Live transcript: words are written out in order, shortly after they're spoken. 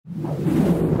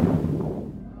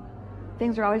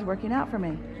Things are always working out for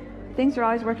me. Things are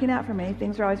always working out for me.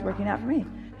 Things are always working out for me.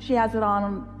 She has it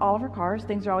on all of her cars.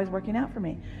 Things are always working out for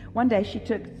me. One day she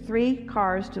took 3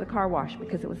 cars to the car wash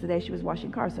because it was the day she was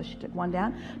washing cars. So she took one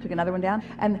down, took another one down,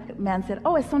 and the man said,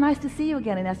 "Oh, it's so nice to see you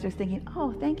again." And Esther's thinking,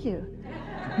 "Oh, thank you."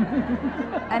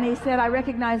 And he said, "I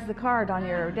recognize the card on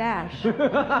your dash."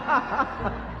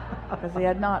 Because he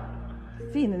had not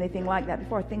seen anything like that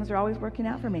before. Things are always working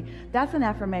out for me. That's an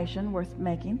affirmation worth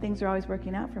making. Things are always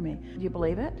working out for me. Do you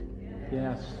believe it?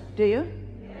 Yes. Do you?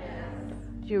 Yes.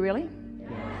 Do you really?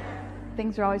 Yes.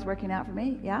 Things are always working out for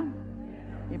me. Yeah?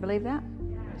 You believe that?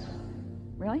 Yes.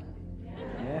 Really?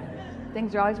 Yes.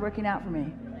 Things are always working out for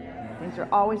me. Things are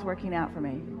always working out for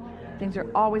me. Things are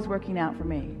always working out for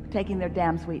me. Taking their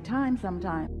damn sweet time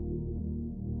sometimes.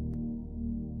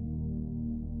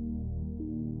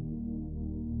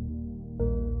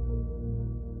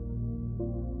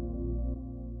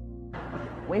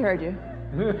 We heard you.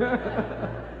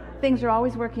 Things are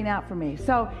always working out for me.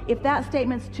 So if that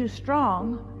statement's too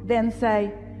strong, then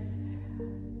say,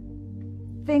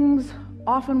 things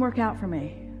often work out for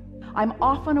me. I'm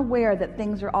often aware that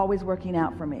things are always working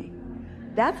out for me.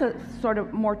 That's a sort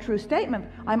of more true statement.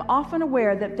 I'm often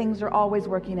aware that things are always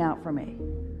working out for me.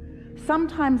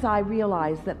 Sometimes I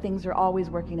realize that things are always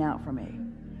working out for me.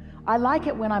 I like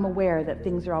it when I'm aware that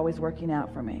things are always working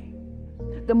out for me.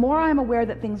 The more I'm aware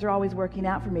that things are always working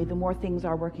out for me, the more things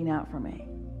are working out for me.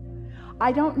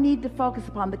 I don't need to focus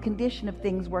upon the condition of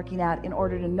things working out in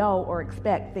order to know or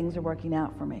expect things are working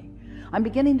out for me. I'm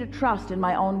beginning to trust in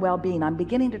my own well-being. I'm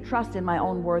beginning to trust in my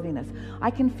own worthiness. I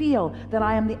can feel that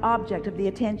I am the object of the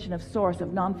attention of source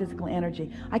of non-physical energy.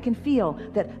 I can feel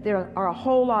that there are a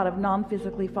whole lot of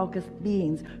non-physically focused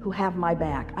beings who have my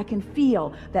back. I can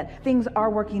feel that things are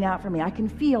working out for me. I can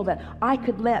feel that I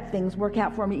could let things work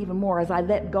out for me even more as I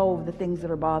let go of the things that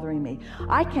are bothering me.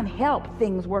 I can help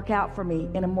things work out for me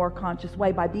in a more conscious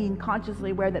way by being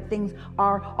consciously aware that things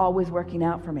are always working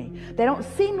out for me. They don't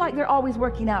seem like they're always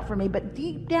working out for me, but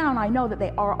deep down I know that they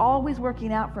are always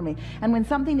working out for me. And when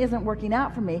something isn't working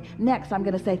out for me, next I'm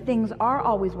going to say things are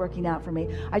always working out for me.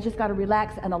 I just got to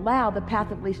relax and allow the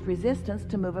path of least resistance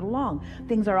to move it along.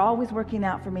 Things are always working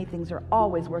out for me. Things are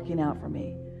always working out for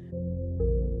me.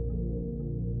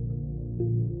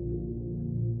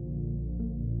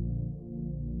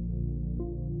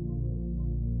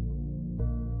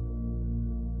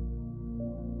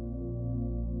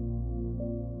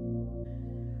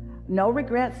 No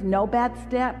regrets, no bad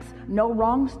steps, no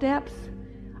wrong steps.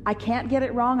 I can't get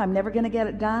it wrong. I'm never going to get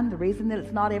it done. The reason that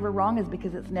it's not ever wrong is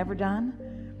because it's never done.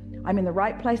 I'm in the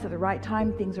right place at the right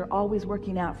time. Things are always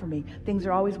working out for me. Things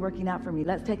are always working out for me.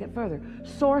 Let's take it further.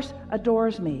 Source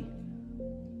adores me.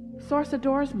 Source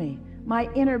adores me. My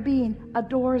inner being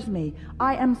adores me.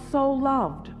 I am so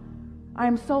loved. I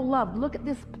am so loved. Look at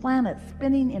this planet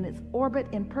spinning in its orbit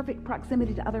in perfect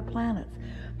proximity to other planets.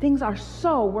 Things are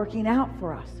so working out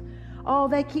for us. Oh,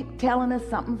 they keep telling us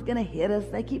something's going to hit us.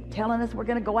 They keep telling us we're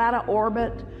going to go out of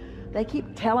orbit. They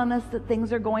keep telling us that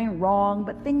things are going wrong,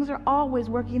 but things are always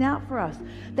working out for us.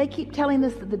 They keep telling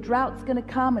us that the drought's going to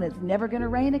come and it's never going to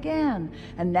rain again.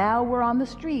 And now we're on the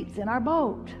streets in our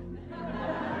boat.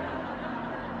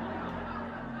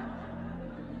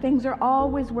 Things are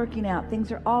always working out.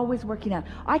 Things are always working out.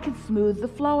 I could smooth the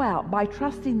flow out by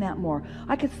trusting that more.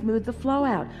 I could smooth the flow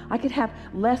out. I could have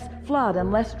less flood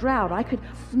and less drought. I could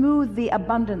smooth the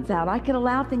abundance out. I could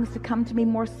allow things to come to me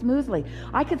more smoothly.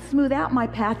 I could smooth out my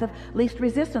path of least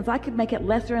resistance. I could make it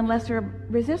lesser and lesser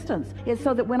resistance. It's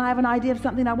so that when I have an idea of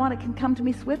something I want, it can come to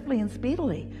me swiftly and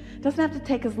speedily. It doesn't have to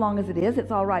take as long as it is.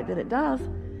 It's all right that it does.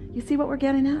 You see what we're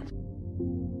getting at?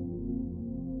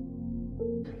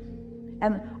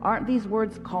 And aren't these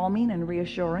words calming and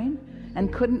reassuring?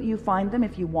 And couldn't you find them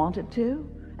if you wanted to?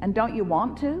 And don't you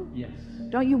want to? Yes.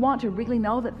 Don't you want to really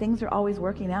know that things are always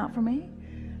working out for me?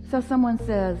 So someone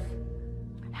says,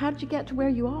 how did you get to where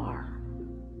you are?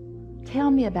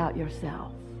 Tell me about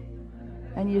yourself.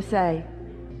 And you say,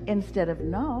 instead of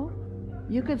no,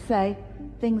 you could say,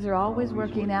 things are always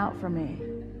working out for me.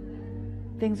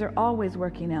 Things are always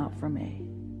working out for me.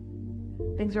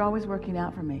 Things are always working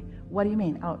out for me. What do you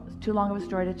mean? Oh, it's too long of a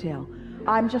story to tell.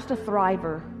 I'm just a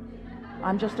thriver.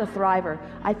 I'm just a thriver.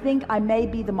 I think I may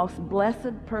be the most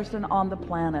blessed person on the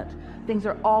planet. Things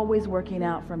are always working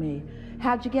out for me.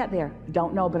 How'd you get there?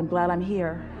 Don't know, but I'm glad I'm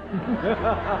here.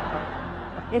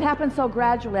 It happened so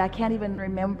gradually, I can't even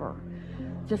remember.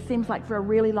 It just seems like for a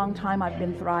really long time I've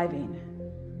been thriving.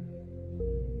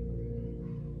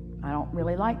 I don't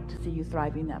really like to see you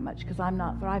thriving that much because I'm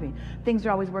not thriving. Things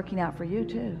are always working out for you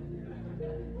too.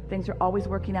 Things are always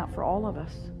working out for all of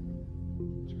us.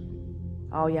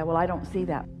 Oh yeah, well I don't see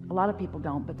that. A lot of people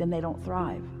don't, but then they don't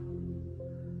thrive.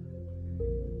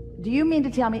 Do you mean to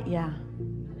tell me? Yeah.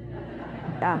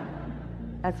 Yeah,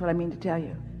 that's what I mean to tell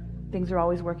you. Things are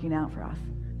always working out for us.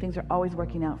 Things are always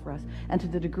working out for us. And to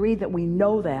the degree that we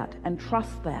know that and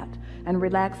trust that and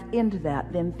relax into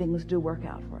that, then things do work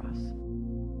out for us.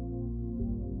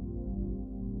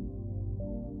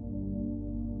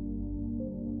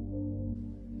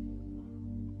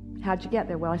 How'd you get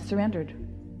there? Well, I surrendered.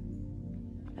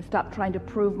 I stopped trying to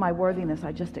prove my worthiness.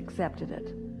 I just accepted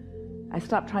it. I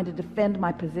stopped trying to defend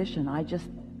my position. I just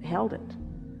held it.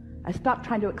 I stopped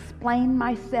trying to explain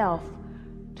myself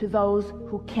to those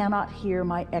who cannot hear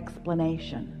my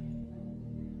explanation.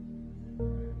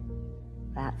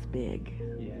 That's big.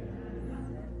 Yeah.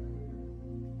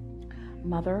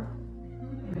 Mother,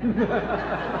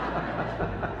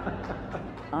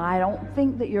 I don't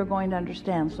think that you're going to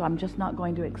understand, so I'm just not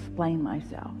going to explain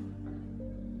myself.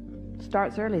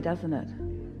 Starts early, doesn't it?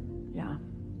 Yeah.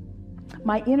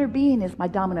 My inner being is my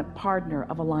dominant partner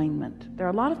of alignment. There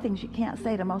are a lot of things you can't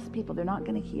say to most people. They're not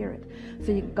going to hear it.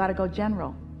 So you've got to go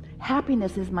general.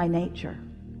 Happiness is my nature.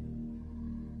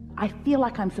 I feel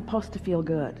like I'm supposed to feel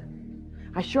good.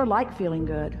 I sure like feeling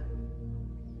good.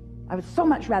 I would so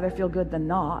much rather feel good than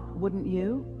not, wouldn't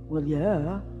you? Well,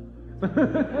 yeah.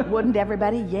 Wouldn't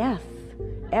everybody? Yes.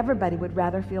 Everybody would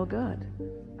rather feel good.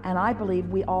 And I believe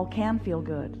we all can feel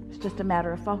good. It's just a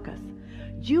matter of focus.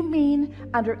 Do you mean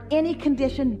under any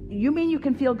condition, you mean you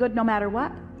can feel good no matter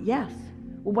what? Yes.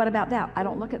 Well, what about that? I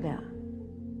don't look at that.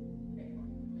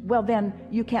 Well, then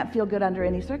you can't feel good under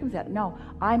any circumstance. No,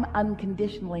 I'm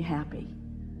unconditionally happy.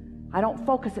 I don't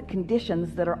focus at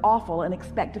conditions that are awful and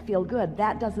expect to feel good.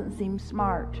 That doesn't seem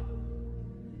smart.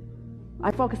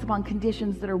 I focus upon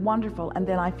conditions that are wonderful and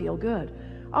then I feel good.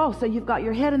 Oh, so you've got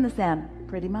your head in the sand.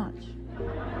 Pretty much.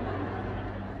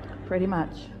 Pretty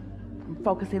much. I'm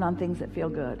focusing on things that feel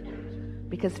good,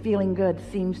 because feeling good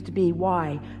seems to be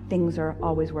why things are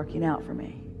always working out for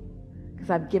me. Because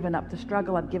I've given up the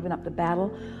struggle, I've given up the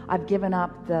battle, I've given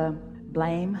up the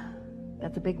blame.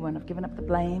 That's a big one. I've given up the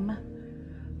blame,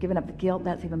 given up the guilt.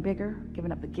 That's even bigger.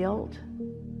 Given up the guilt.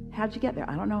 How'd you get there?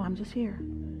 I don't know. I'm just here.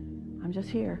 I'm just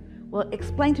here. Well,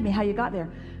 explain to me how you got there.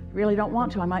 Really don't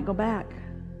want to. I might go back.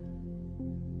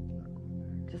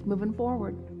 Just moving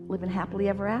forward, living happily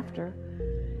ever after.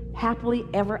 Happily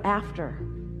ever after.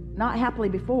 Not happily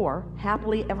before,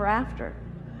 happily ever after.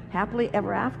 Happily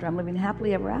ever after. I'm living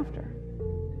happily ever after.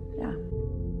 Yeah.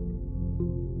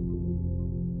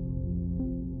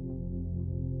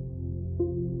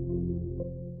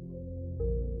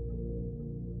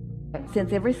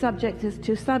 Since every subject is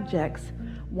two subjects,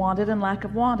 wanted and lack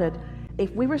of wanted,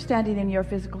 if we were standing in your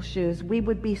physical shoes, we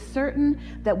would be certain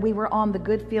that we were on the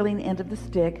good feeling end of the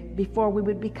stick before we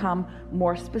would become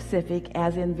more specific,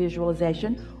 as in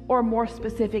visualization, or more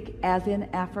specific as in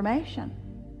affirmation.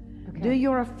 Okay. Do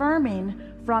your affirming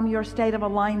from your state of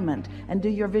alignment and do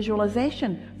your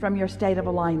visualization from your state of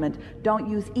alignment. Don't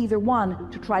use either one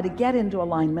to try to get into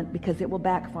alignment, because it will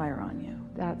backfire on you.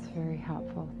 That's very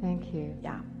helpful. Thank you.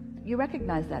 Yeah. You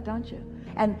recognize that, don't you?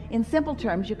 And in simple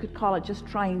terms, you could call it just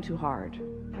trying too hard.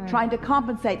 Right. Trying to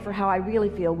compensate for how I really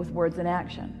feel with words and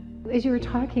action. As you were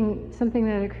talking, something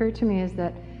that occurred to me is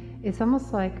that it's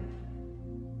almost like,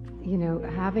 you know,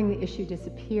 having the issue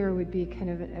disappear would be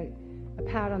kind of a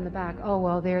pat on the back. Oh,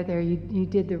 well, there, you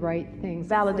did the right things.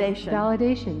 Validation. Like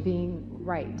validation, being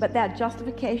right. But that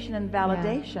justification and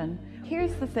validation,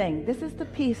 here's the thing. This is the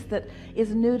piece that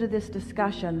is new to this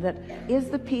discussion, that is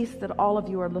the piece that all of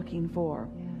you are looking for.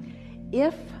 Yeah.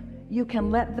 If you can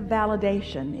let the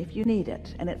validation, if you need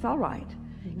it, and it's all right,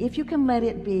 if you can let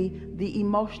it be the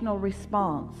emotional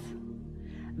response,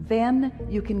 then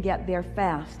you can get there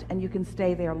fast and you can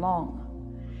stay there long.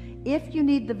 If you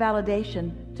need the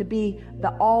validation to be the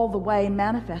all the way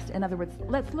manifest, in other words,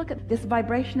 let's look at this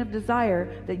vibration of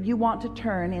desire that you want to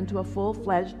turn into a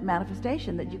full-fledged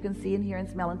manifestation that you can see and hear and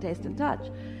smell and taste and touch.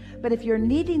 But if you're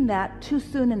needing that too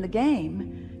soon in the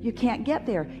game, you can't get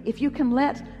there. If you can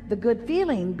let the good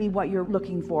feeling be what you're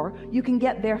looking for, you can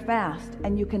get there fast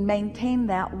and you can maintain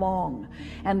that long.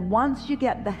 And once you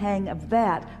get the hang of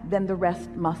that, then the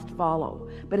rest must follow.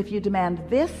 But if you demand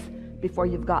this before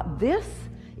you've got this,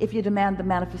 if you demand the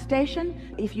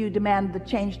manifestation, if you demand the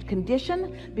changed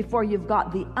condition before you've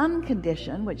got the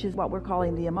unconditioned, which is what we're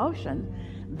calling the emotion,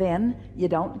 then you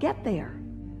don't get there.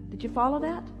 Did you follow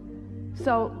that?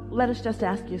 So let us just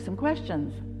ask you some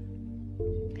questions.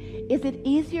 Is it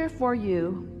easier for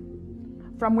you,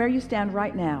 from where you stand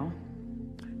right now,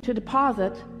 to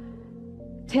deposit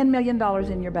 $10 million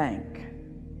in your bank,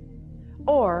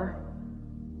 or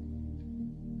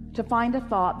to find a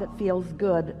thought that feels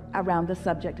good around the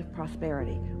subject of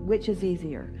prosperity. Which is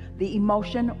easier, the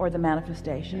emotion or the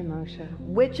manifestation? The emotion.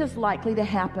 Which is likely to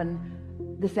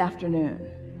happen this afternoon?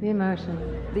 The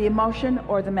emotion. The emotion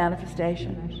or the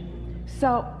manifestation? Emotion.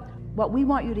 So what we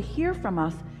want you to hear from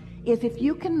us is, if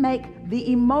you can make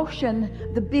the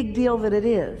emotion the big deal that it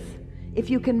is, if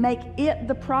you can make it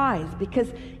the prize,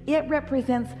 because it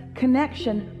represents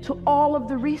connection to all of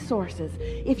the resources,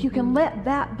 if you can let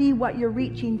that be what you're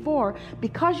reaching for,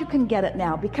 because you can get it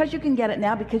now, because you can get it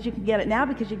now, because you can get it now,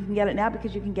 because you can get it now,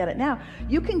 because you can get it now,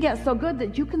 you can get so good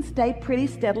that you can stay pretty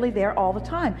steadily there all the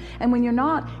time. And when you're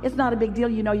not, it's not a big deal.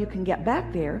 You know you can get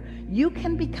back there. You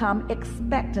can become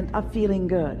expectant of feeling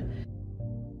good.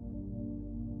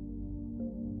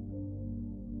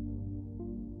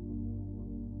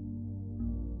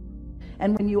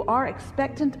 And when you are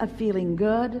expectant of feeling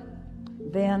good,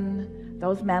 then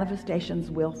those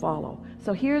manifestations will follow.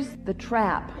 So here's the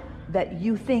trap that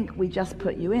you think we just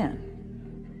put you in.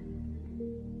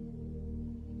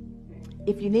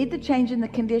 If you need the change in the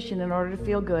condition in order to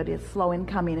feel good, it's slow in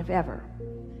coming, if ever.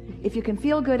 If you can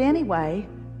feel good anyway,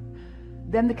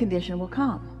 then the condition will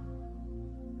come.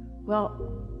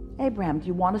 Well, Abraham, do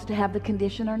you want us to have the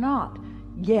condition or not?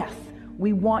 Yes.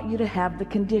 We want you to have the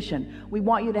condition. We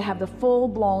want you to have the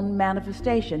full-blown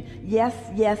manifestation. Yes,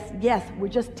 yes, yes. We're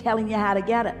just telling you how to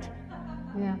get it.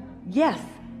 Yeah. Yes,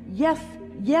 yes,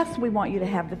 yes, we want you to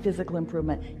have the physical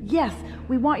improvement. Yes,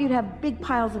 we want you to have big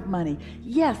piles of money.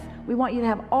 Yes, we want you to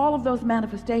have all of those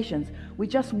manifestations. We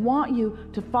just want you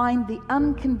to find the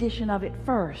uncondition of it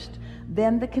first.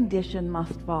 Then the condition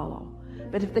must follow.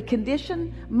 But if the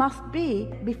condition must be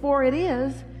before it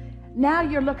is, now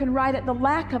you're looking right at the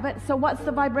lack of it. So what's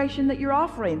the vibration that you're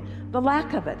offering? The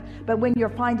lack of it. But when you're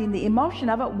finding the emotion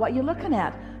of it, what you're looking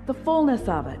at? The fullness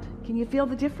of it. Can you feel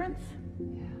the difference?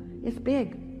 Yeah. It's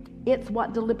big. It's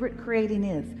what deliberate creating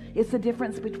is. It's the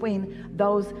difference between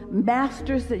those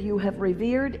masters that you have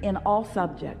revered in all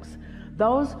subjects.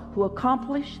 Those who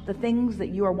accomplish the things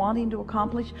that you are wanting to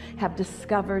accomplish have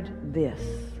discovered this.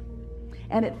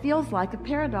 And it feels like a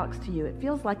paradox to you. It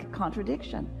feels like a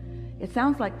contradiction. It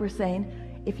sounds like we're saying,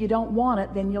 if you don't want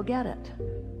it, then you'll get it.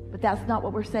 But that's not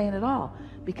what we're saying at all,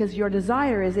 because your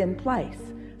desire is in place.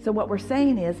 So what we're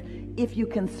saying is, if you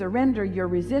can surrender your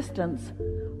resistance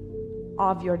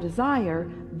of your desire,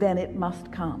 then it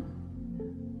must come.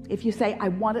 If you say, I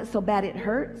want it so bad it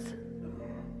hurts,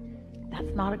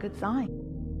 that's not a good sign.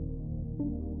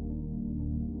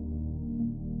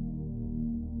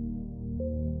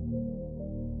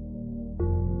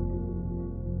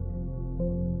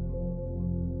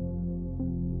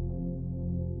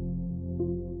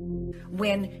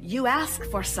 When you ask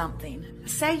for something,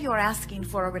 say you're asking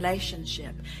for a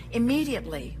relationship,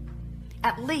 immediately,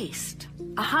 at least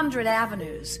 100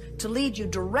 avenues to lead you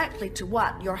directly to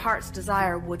what your heart's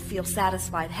desire would feel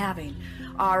satisfied having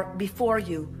are before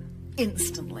you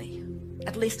instantly.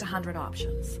 At least 100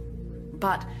 options.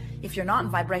 But if you're not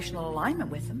in vibrational alignment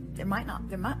with them, there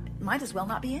might as well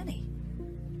not be any.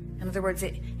 In other words,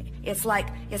 it's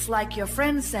like your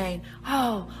friend saying,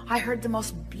 oh, I heard the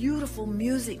most beautiful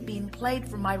music being played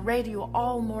from my radio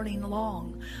all morning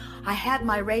long. I had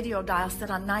my radio dial set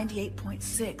on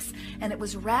 98.6 and it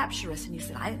was rapturous. And you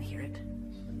said, I didn't hear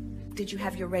it. Did you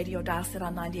have your radio dial set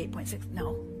on 98.6?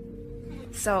 No.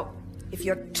 So if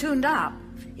you're tuned up,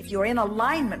 if you're in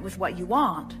alignment with what you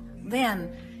want,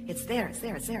 then it's there, it's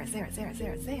there, it's there, it's there, it's there, it's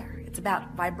there, it's there. It's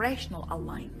about vibrational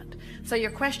alignment. So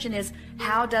your question is,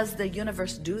 how does the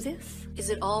universe do this? Is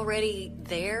it already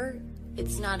there?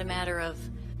 It's not a matter of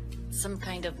some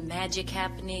kind of magic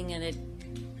happening and it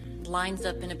lines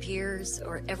up and appears,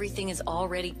 or everything is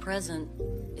already present.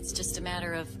 It's just a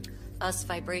matter of us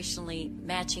vibrationally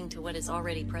matching to what is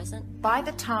already present. By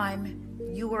the time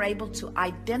you were able to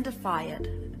identify it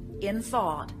in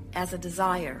thought as a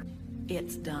desire,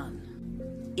 it's done.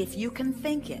 If you can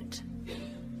think it,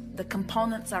 the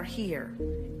components are here,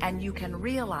 and you can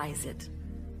realize it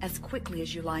as quickly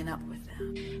as you line up with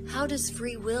them. How does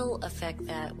free will affect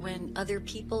that when other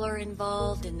people are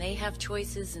involved and they have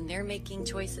choices and they're making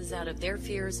choices out of their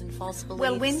fears and false beliefs?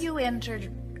 Well, when you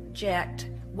interject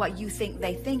what you think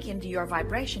they think into your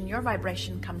vibration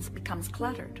becomes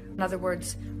cluttered. In other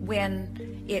words,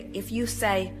 if you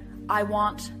say, I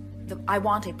want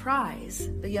a prize,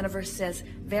 the universe says,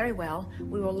 very well,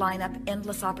 we will line up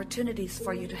endless opportunities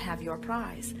for you to have your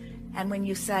prize. And when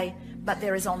you say, but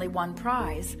there is only one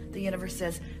prize, the universe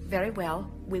says, very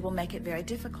well, we will make it very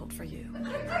difficult for you.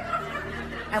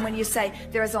 And when you say,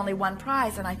 there is only one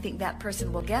prize and I think that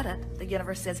person will get it, the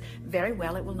universe says, very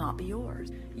well, it will not be yours.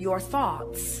 Your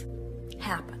thoughts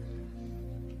happen.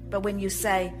 But when you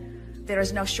say, there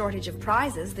is no shortage of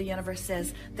prizes, the universe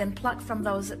says, then pluck from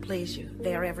those that please you.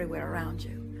 They are everywhere around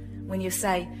you. When you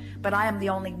say, but I am the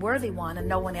only worthy one and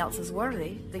no one else is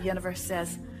worthy, the universe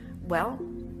says, well,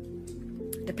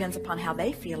 depends upon how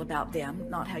they feel about them,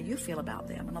 not how you feel about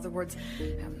them. In other words,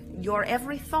 your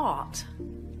every thought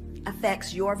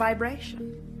affects your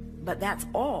vibration, but that's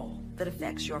all that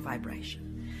affects your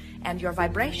vibration. And your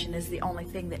vibration is the only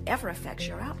thing that ever affects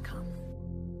your outcome.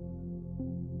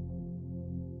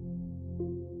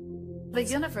 The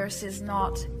universe is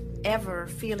not ever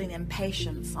feeling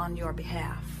impatience on your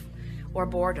behalf or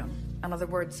boredom. In other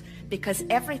words, because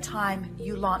every time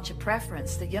you launch a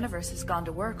preference, the universe has gone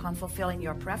to work on fulfilling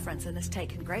your preference and has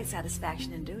taken great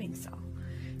satisfaction in doing so.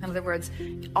 In other words,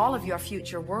 all of your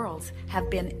future worlds have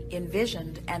been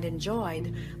envisioned and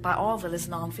enjoyed by all that is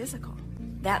non-physical.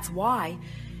 That's why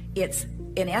it's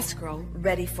in escrow,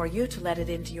 ready for you to let it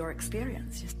into your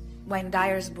experience. Wayne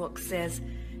Dyer's book says,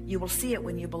 you will see it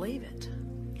when you believe it.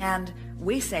 And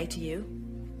we say to you,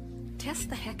 test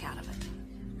the heck out of it.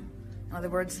 In other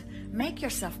words, make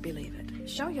yourself believe it.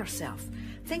 Show yourself.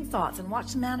 Think thoughts and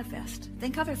watch them manifest.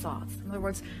 Think other thoughts. In other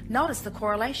words, notice the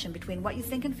correlation between what you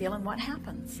think and feel and what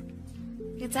happens.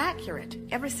 It's accurate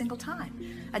every single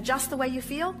time. Adjust the way you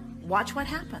feel, watch what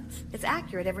happens. It's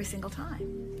accurate every single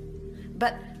time.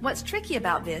 But what's tricky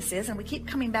about this is, and we keep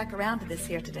coming back around to this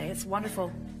here today, it's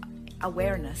wonderful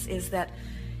awareness, is that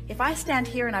if I stand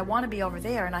here and I want to be over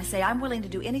there and I say I'm willing to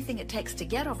do anything it takes to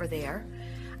get over there,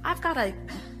 I've got a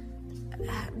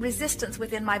resistance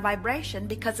within my vibration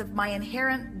because of my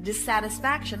inherent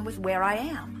dissatisfaction with where I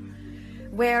am.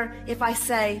 Where if I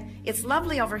say it's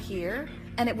lovely over here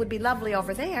and it would be lovely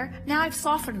over there, now I've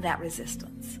softened that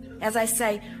resistance. As I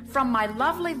say, from my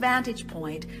lovely vantage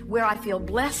point where I feel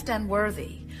blessed and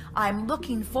worthy, I'm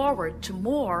looking forward to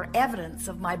more evidence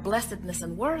of my blessedness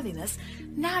and worthiness.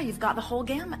 Now you've got the whole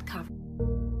gamut covered.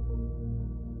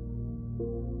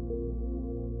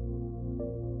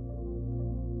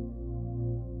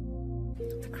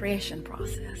 The creation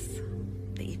process,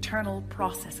 the eternal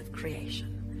process of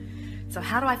creation. So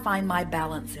how do I find my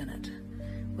balance in it?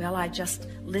 Well, I just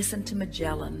listen to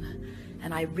Magellan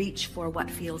and I reach for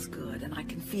what feels good, and I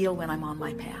can feel when I'm on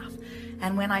my path.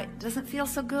 And when it doesn't feel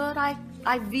so good,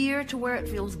 I veer to where it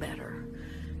feels better.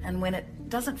 And when it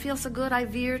doesn't feel so good, I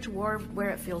veer toward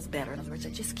where it feels better. In other words, I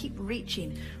just keep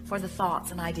reaching for the thoughts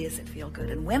and ideas that feel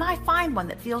good. And when I find one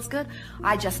that feels good,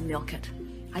 I just milk it.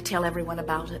 I tell everyone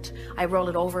about it. I roll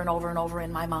it over and over and over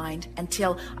in my mind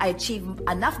until I achieve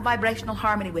enough vibrational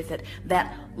harmony with it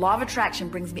that law of attraction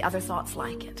brings me other thoughts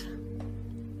like it.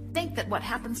 I think that what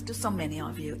happens to so many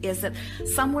of you is that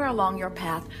somewhere along your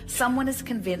path, someone has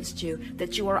convinced you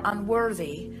that you are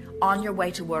unworthy on your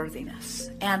way to worthiness.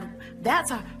 And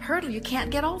that's a hurdle you can't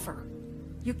get over.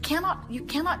 You cannot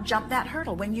jump that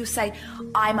hurdle. When you say,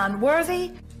 I'm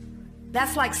unworthy,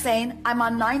 that's like saying, I'm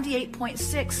on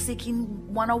 98.6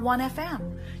 seeking 101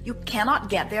 FM. You cannot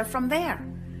get there from there.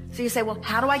 So you say, well,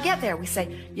 how do I get there? We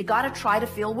say, you got to try to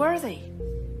feel worthy.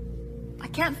 I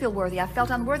can't feel worthy. I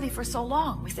felt unworthy for so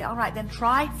long. We say, all right, then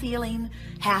try feeling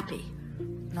happy.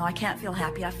 No, I can't feel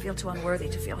happy. I feel too unworthy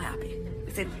to feel happy.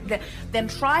 We say, then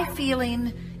try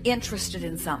feeling interested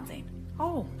in something.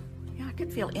 Oh, yeah, I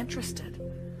could feel interested.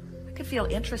 I could feel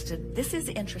interested. This is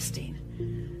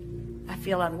interesting. I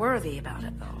feel unworthy about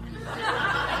it, though.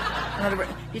 In other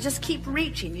words, you just keep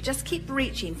reaching. You just keep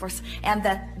reaching for, and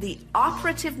the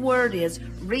operative word is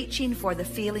reaching for the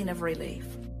feeling of relief.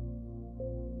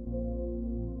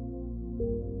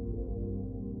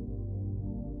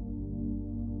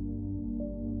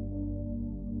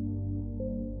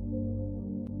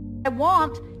 I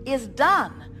want is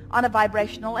done on a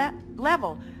vibrational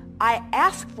level. I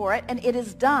ask for it and it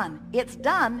is done. It's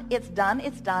done, it's done,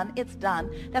 it's done, it's done.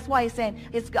 That's why he's saying,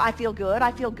 I feel good,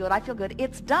 I feel good, I feel good.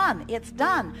 It's done, it's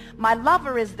done. My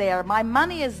lover is there, my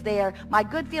money is there, my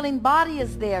good feeling body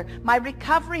is there, my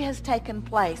recovery has taken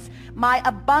place, my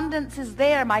abundance is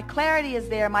there, my clarity is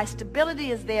there, my stability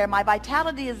is there, my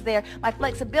vitality is there, my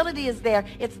flexibility is there.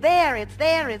 It's there, it's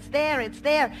there, it's there, it's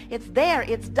there, it's there,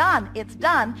 it's done, it's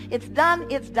done, it's done,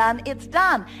 it's done, it's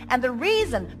done. And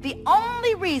the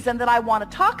only reason that I want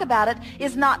to talk about it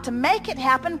is not to make it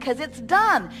happen, because it's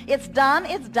done. It's done,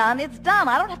 it's done, it's done.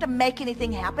 I don't have to make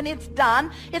anything happen. It's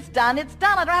done, it's done, it's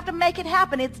done. I don't have to make it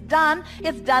happen. It's done,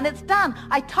 it's done, it's done.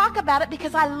 I talk about it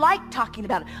because I like talking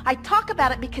about it. I talk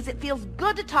about it because it feels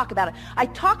good to talk about it. I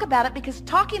talk about it because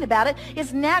talking about it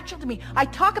is natural to me. I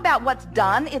talk about what's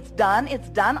done, it's done, it's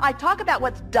done. I talk about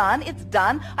what's done, it's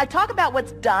done. I talk about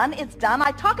what's done, it's done.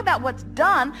 I talk about what's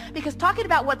done because talking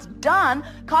about what's done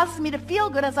causes me to feel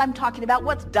good as I'm talking about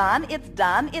what's done, it's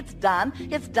done, it's done,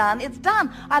 it's done, it's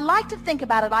done. I like to think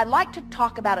about it. I like to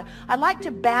talk about it. I like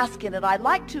to bask in it. I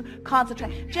like to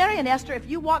concentrate. Jerry and Esther, if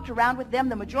you walked around with them,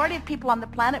 the majority of people on the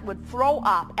planet would throw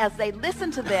up as they listen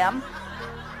to them.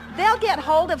 They'll get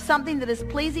hold of something that is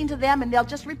pleasing to them, and they'll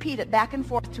just repeat it back and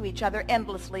forth to each other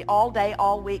endlessly all day,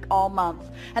 all week, all month,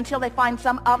 until they find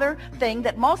some other thing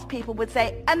that most people would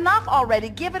say, enough already,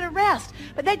 give it a rest.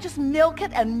 But they just milk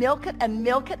it and milk it and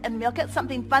milk it and milk it.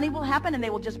 Something funny will happen, and they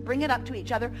will just bring it up to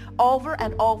each other over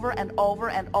and over and over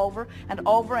and over and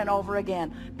over and over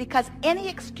again. Because any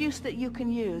excuse that you can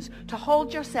use to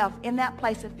hold yourself in that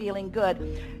place of feeling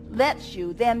good lets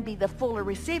you then be the fuller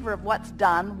receiver of what's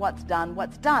done, what's done,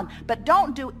 what's done. But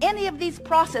don't do any of these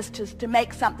processes to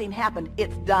make something happen.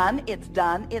 It's done, it's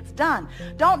done, it's done.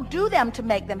 Don't do them to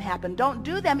make them happen. Don't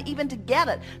do them even to get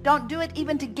it. Don't do it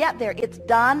even to get there. It's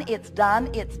done, it's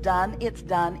done, it's done, it's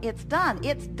done, it's done,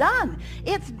 it's done,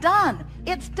 it's done,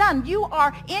 it's done. You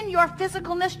are, in your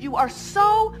physicalness, you are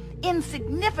so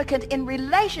insignificant in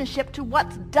relationship to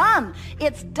what's done.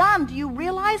 It's done. Do you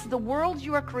realize the worlds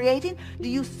you are creating? Do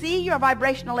you see your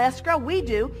vibrational escrow? We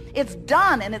do. It's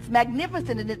done, and it's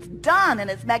magnificent, and it's done,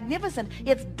 and it's magnificent.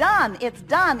 It's done. It's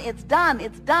done. It's done.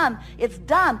 It's done. It's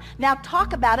done. Now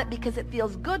talk about it, because it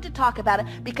feels good to talk about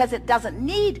it, because it doesn't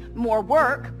need more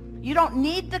work. You don't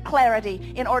need the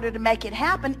clarity in order to make it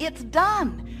happen. It's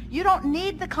done. You don't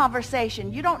need the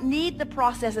conversation. You don't need the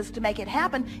processes to make it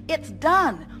happen. It's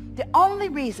done. The only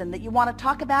reason that you want to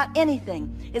talk about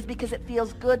anything is because it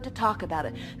feels good to talk about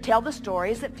it. Tell the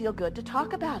stories that feel good to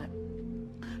talk about it.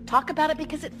 Talk about it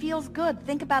because it feels good.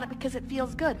 Think about it because it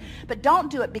feels good. But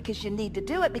don't do it because you need to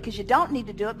do it, because you don't need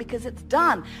to do it because it's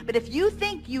done. But if you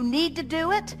think you need to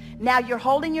do it, now you're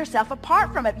holding yourself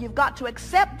apart from it. You've got to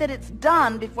accept that it's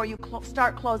done before you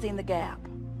start closing the gap.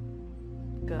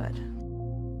 Good.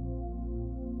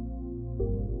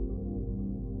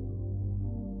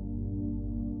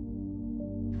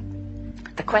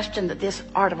 The question that this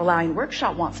Art of Allowing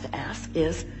workshop wants to ask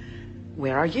is,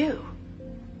 where are you?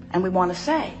 And we want to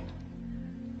say,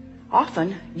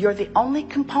 often you're the only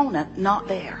component not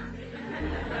there.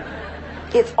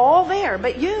 It's all there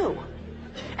but you.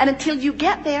 And until you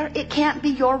get there, it can't be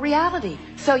your reality.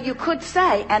 So you could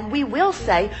say, and we will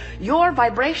say, your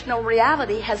vibrational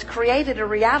reality has created a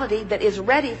reality that is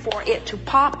ready for it to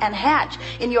pop and hatch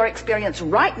in your experience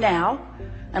right now.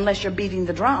 Unless you're beating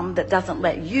the drum that doesn't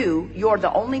let you're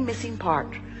the only missing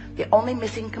part, the only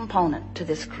missing component to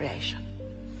this creation.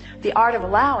 The art of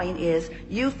allowing is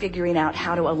you figuring out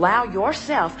how to allow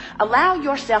yourself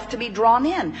to be drawn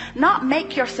in, not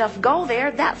make yourself go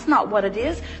there. That's not what it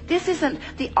is. This isn't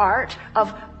the art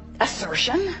of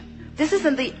assertion. This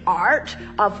isn't the art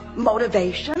of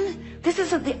motivation. This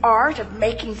isn't the art of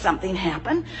making something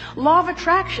happen. Law of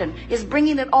attraction is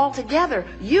bringing it all together.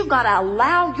 You've got to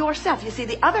allow yourself. You see,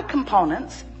 the other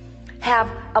components have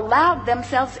allowed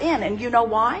themselves in. And you know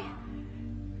why?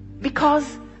 Because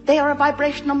they are a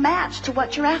vibrational match to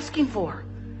what you're asking for.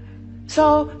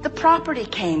 So the property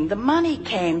came, the money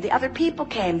came, the other people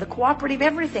came, the cooperative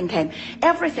everything came.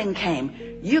 Everything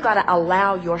came. You got to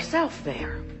allow yourself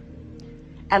there.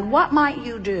 And what might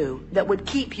you do that would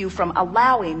keep you from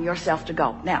allowing yourself to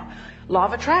go? Now, law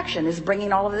of attraction is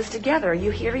bringing all of this together. Are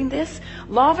you hearing this?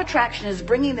 Law of attraction is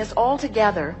bringing this all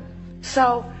together.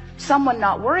 So someone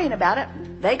not worrying about it,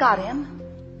 they got in.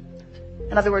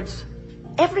 In other words,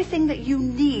 everything that you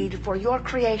need for your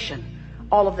creation,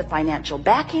 all of the financial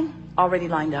backing, already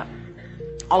lined up.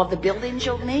 All of the buildings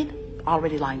you'll need,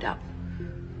 already lined up.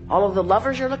 All of the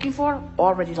lovers you're looking for,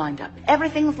 already lined up.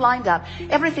 Everything's lined up.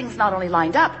 Everything's not only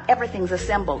lined up, everything's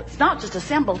assembled. It's not just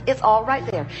assembled, it's all right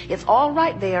there. It's all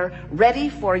right there, ready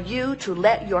for you to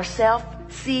let yourself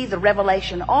see the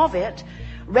revelation of it.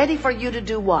 Ready for you to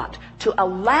do what? To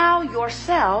allow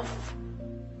yourself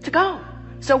to go.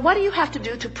 So what do you have to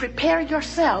do to prepare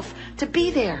yourself to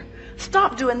be there?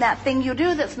 Stop doing that thing you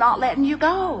do that's not letting you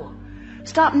go.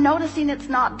 Stop noticing it's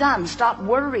not done. Stop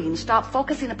worrying. Stop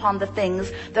focusing upon the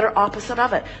things that are opposite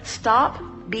of it. Stop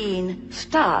being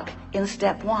stuck in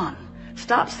step one.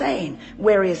 Stop saying,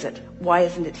 where is it? Why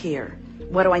isn't it here?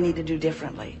 What do I need to do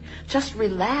differently? Just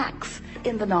relax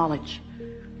in the knowledge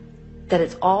that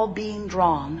it's all being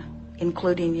drawn,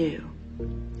 including you.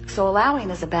 So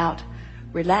allowing is about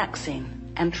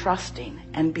relaxing and trusting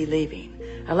and believing.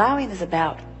 Allowing is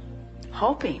about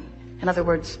hoping. In other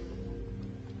words,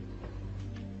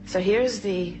 so here's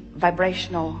the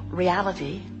vibrational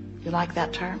reality. You like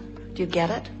that term? Do you get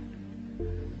it?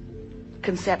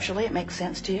 Conceptually, it makes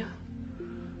sense to you?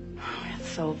 It's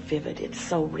so vivid. It's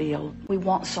so real. We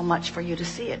want so much for you to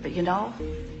see it. But you know,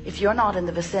 if you're not in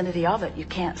the vicinity of it, you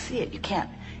can't see it. You can't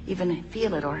even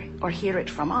feel it or hear it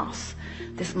from us.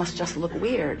 This must just look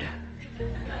weird.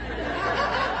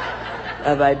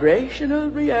 A vibrational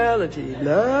reality,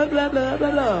 blah, blah, blah,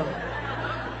 blah, blah.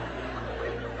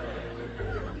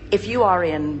 If you are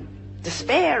in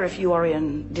despair, if you are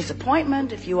in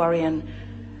disappointment, if you are in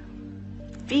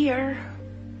fear,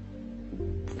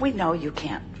 we know you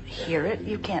can't hear it,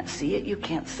 you can't see it, you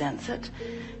can't sense it.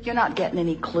 You're not getting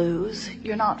any clues.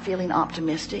 You're not feeling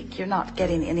optimistic. You're not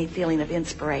getting any feeling of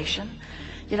inspiration.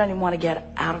 You don't even want to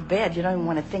get out of bed. You don't even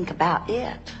want to think about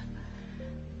it.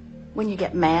 When you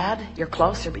get mad, you're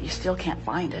closer, but you still can't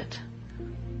find it.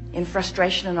 In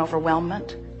frustration and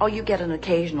overwhelmment, oh, you get an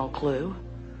occasional clue,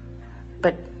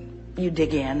 but you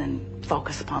dig in and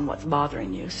focus upon what's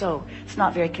bothering you. So it's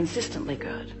not very consistently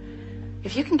good.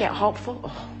 If you can get hopeful,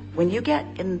 when you get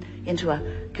into a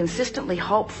consistently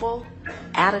hopeful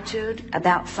attitude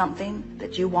about something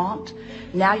that you want,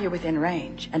 now you're within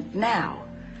range. And now,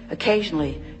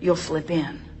 occasionally, you'll slip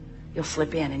in. You'll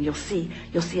slip in and you'll see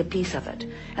a piece of it.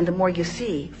 And the more you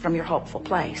see from your hopeful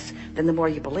place, then the more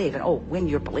you believe. And when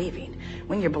you're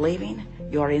believing,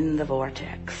 you're in the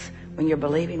vortex. When you're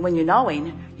believing, when you're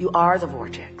knowing, you are the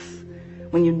vortex.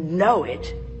 When you know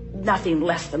it, nothing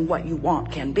less than what you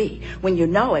want can be. When you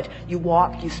know it, you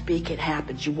walk, you speak, it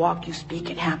happens. You walk, you speak,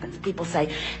 it happens. People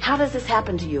say, how does this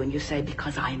happen to you? And you say,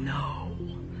 because I know.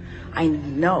 I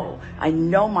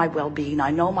know my well-being.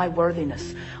 I know my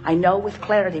worthiness. I know with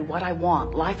clarity what I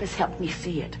want. Life has helped me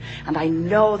see it. And I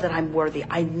know that I'm worthy.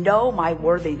 I know my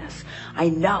worthiness. I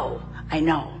know.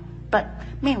 But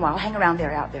meanwhile, hang around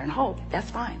there, out there, and hope. That's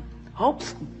fine.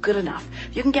 Hope's good enough.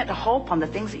 If you can get to hope on the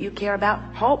things that you care about,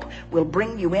 hope will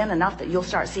bring you in enough that you'll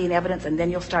start seeing evidence, and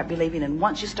then you'll start believing. And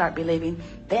once you start believing,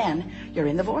 then you're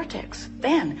in the vortex.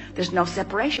 Then there's no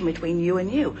separation between you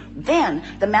and you. Then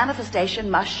the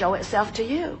manifestation must show itself to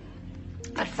you.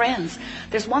 But friends,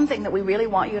 there's one thing that we really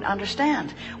want you to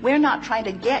understand. We're not trying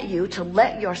to get you to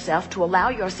to allow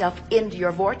yourself into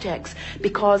your vortex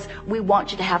because we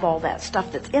want you to have all that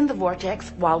stuff that's in the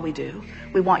vortex. While we do,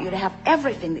 we want you to have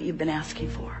everything that you've been asking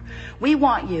for. We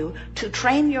want you to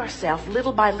train yourself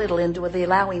little by little into the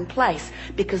allowing place,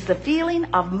 because the feeling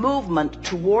of movement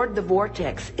toward the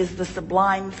vortex is the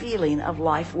sublime feeling of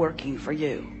life working for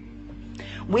you.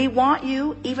 We want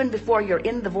you, even before you're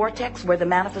in the vortex where the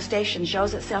manifestation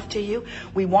shows itself to you,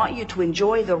 we want you to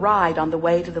enjoy the ride on the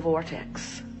way to the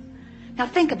vortex. Now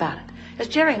think about it. As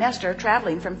Jerry and Esther are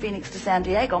traveling from Phoenix to San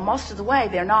Diego, most of the way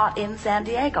they're not in San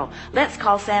Diego. Let's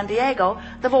call San Diego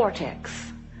the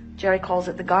vortex. Jerry calls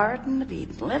it the Garden of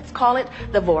Eden. Let's call it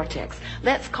the vortex.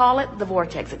 Let's call it the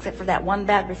vortex. Except for that one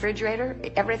bad refrigerator,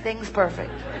 everything's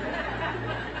perfect.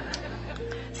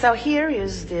 So here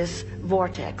is this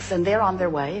vortex, and they're on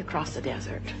their way across the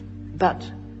desert. But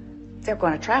they're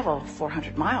going to travel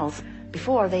 400 miles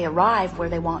before they arrive where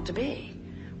they want to be.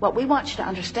 What we want you to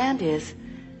understand is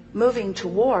moving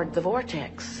toward the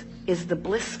vortex is the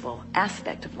blissful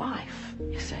aspect of life,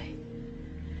 you see.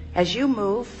 As you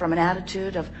move from an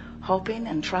attitude of hoping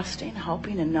and trusting,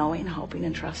 hoping and knowing, hoping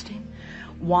and trusting,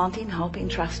 wanting, hoping,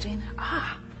 trusting,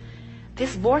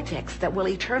 this vortex that will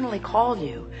eternally call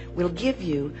you will give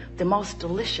you the most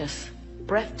delicious,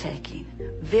 breathtaking,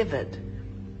 vivid,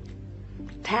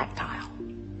 tactile,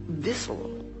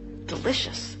 visceral,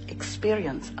 delicious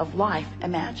experience of life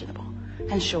imaginable.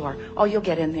 And sure, you'll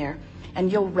get in there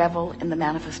and you'll revel in the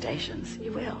manifestations.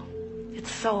 You will.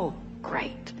 It's so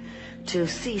great to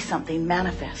see something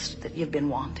manifest that you've been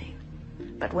wanting.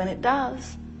 But when it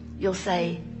does, you'll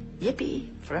say, yippee,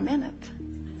 for a minute.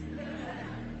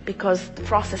 Because the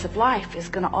process of life is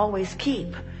going to always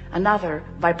keep another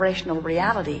vibrational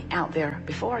reality out there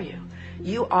before you.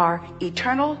 You are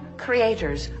eternal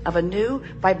creators of a new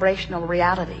vibrational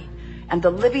reality. And the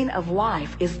living of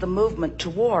life is the movement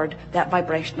toward that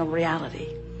vibrational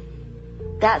reality.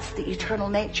 That's the eternal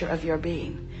nature of your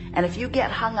being. And if you get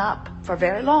hung up for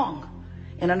very long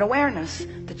in an awareness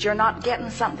that you're not getting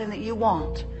something that you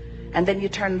want, and then you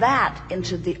turn that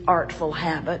into the artful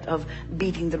habit of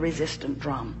beating the resistant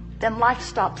drum, then life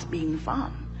stops being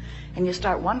fun. And you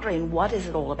start wondering, what is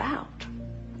it all about?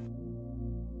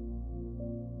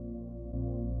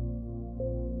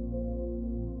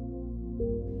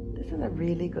 This is a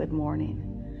really good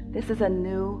morning. This is a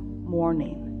new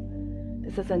morning.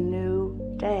 This is a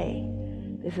new day.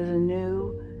 This is a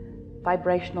new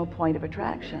vibrational point of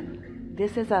attraction.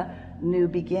 This is a new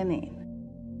beginning.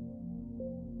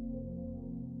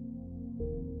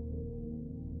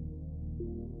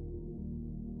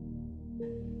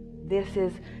 This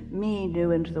is me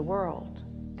new into the world.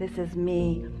 This is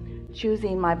me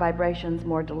choosing my vibrations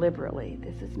more deliberately.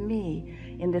 This is me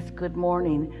in this good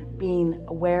morning being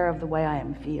aware of the way I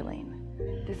am feeling.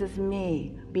 This is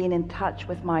me being in touch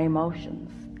with my emotions.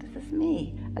 This is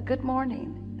me, a good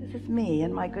morning. This is me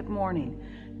in my good morning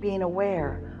being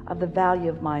aware of the value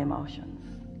of my emotions.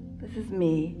 This is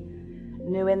me,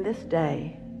 new in this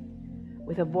day,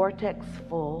 with a vortex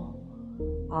full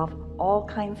of all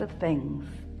kinds of things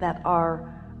that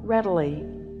are readily,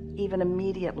 even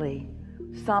immediately,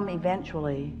 some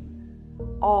eventually,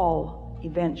 all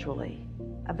eventually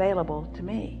available to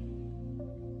me.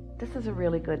 This is a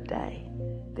really good day.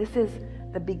 This is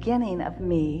the beginning of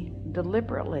me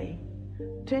deliberately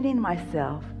tuning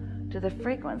myself to the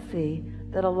frequency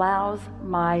that allows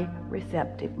my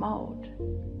receptive mode.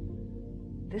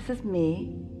 This is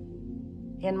me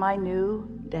in my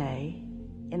new day,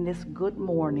 in this good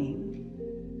morning,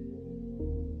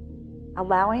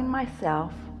 allowing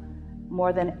myself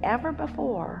more than ever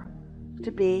before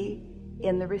to be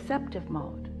in the receptive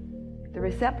mode. The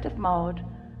receptive mode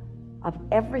of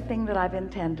everything that I've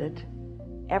intended,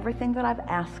 everything that I've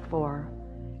asked for,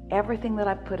 everything that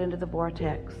I've put into the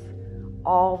vortex,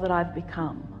 all that I've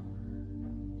become.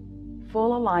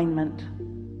 Full alignment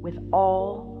with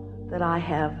all that I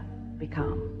have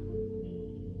become.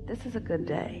 This is a good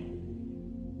day.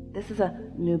 This is a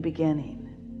new beginning.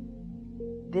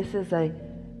 This is a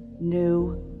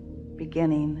new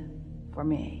beginning for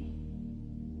me.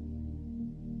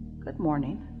 Good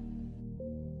morning.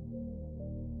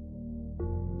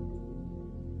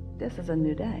 This is a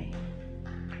new day.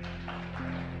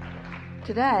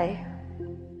 Today,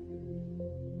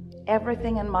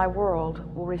 everything in my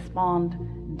world will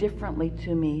respond differently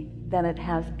to me than it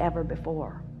has ever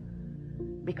before.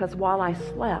 Because while I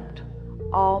slept,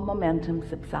 all momentum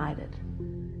subsided.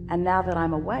 And now that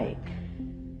I'm awake,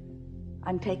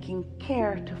 I'm taking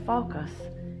care to focus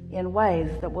in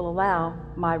ways that will allow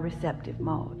my receptive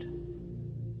mode.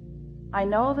 I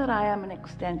know that I am an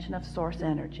extension of source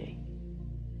energy,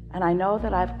 and I know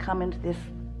that I've come into this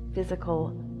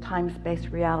physical time-space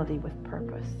reality with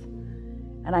purpose,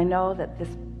 and I know that this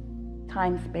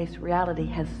time-space reality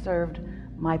has served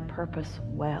my purpose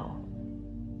well.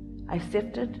 I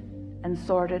sifted and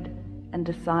sorted and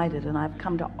decided, and I've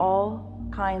come to all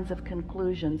kinds of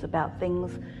conclusions about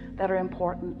things that are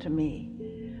important to me,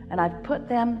 and I've put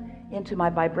them into my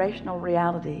vibrational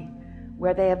reality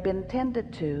where they have been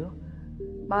tended to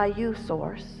by you,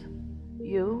 Source,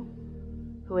 you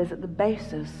who is at the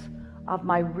basis of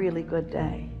my really good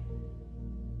day.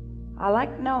 I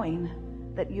like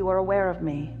knowing that you are aware of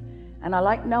me, and I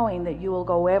like knowing that you will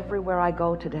go everywhere I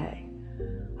go today.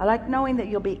 I like knowing that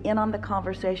you'll be in on the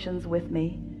conversations with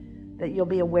me, that you'll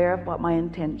be aware of what my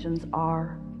intentions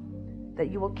are,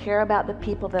 that you will care about the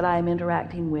people that I am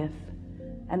interacting with,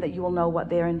 and that you will know what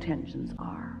their intentions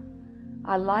are.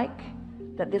 I like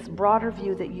that this broader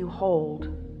view that you hold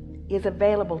is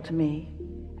available to me,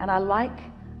 and I like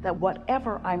that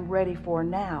whatever I'm ready for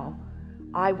now,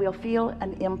 I will feel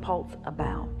an impulse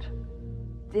about.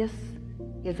 This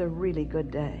is a really good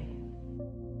day.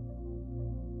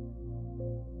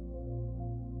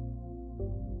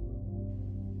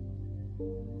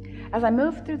 As I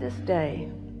move through this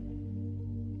day,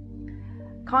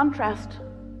 contrast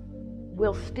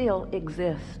will still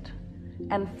exist,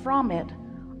 and from it,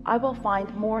 I will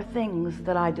find more things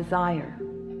that I desire.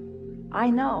 I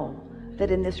know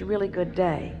that in this really good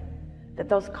day, that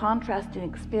those contrasting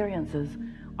experiences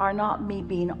are not me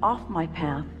being off my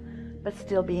path, but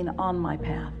still being on my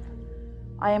path.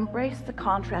 I embrace the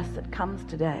contrast that comes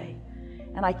today,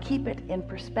 and I keep it in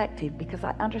perspective because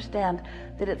I understand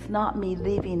that it's not me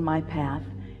leaving my path.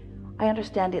 I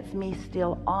understand it's me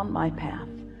still on my path,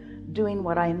 doing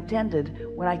what I intended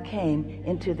when I came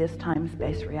into this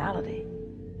time-space reality.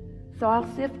 So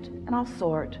I'll sift and I'll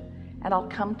sort, and I'll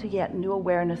come to yet new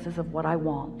awarenesses of what I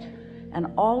want. And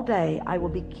all day I will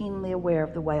be keenly aware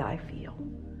of the way I feel.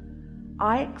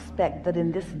 I expect that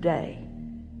in this day,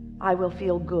 I will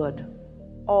feel good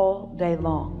all day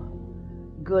long.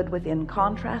 Good within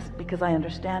contrast because I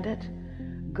understand it.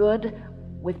 Good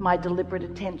with my deliberate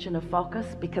attention of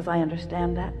focus because I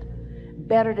understand that.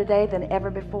 Better today than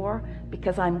ever before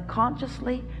because I'm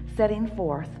consciously setting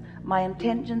forth my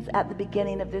intentions at the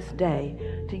beginning of this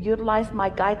day to utilize my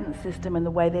guidance system in the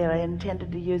way that I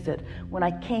intended to use it when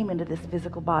I came into this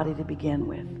physical body to begin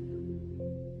with.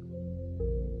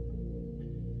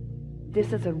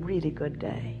 This is a really good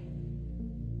day.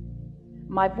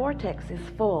 My vortex is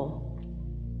full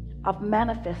of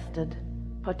manifested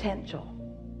potential.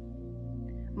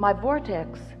 My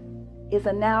vortex is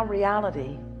a now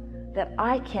reality that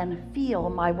I can feel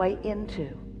my way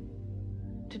into.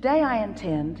 Today I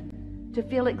intend to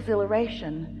feel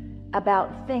exhilaration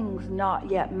about things not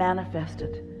yet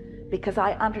manifested, because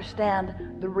I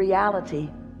understand the reality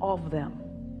of them.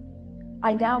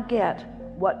 I now get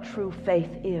what true faith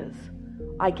is.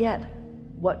 I get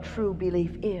what true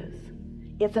belief is.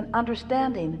 It's an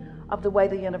understanding of the way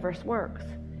the universe works.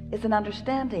 It's an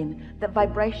understanding that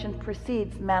vibration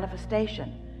precedes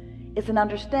manifestation. It's an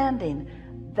understanding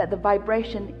that the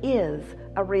vibration is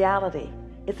a reality.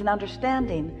 It's an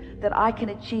understanding that I can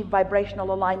achieve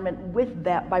vibrational alignment with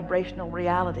that vibrational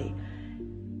reality.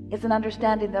 It's an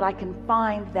understanding that I can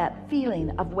find that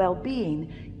feeling of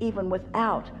well-being even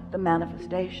without the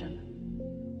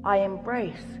manifestation. I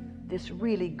embrace this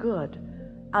really good,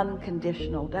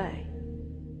 unconditional day.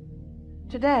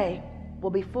 Today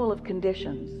will be full of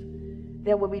conditions.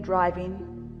 There will be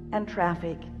driving and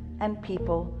traffic and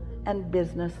people and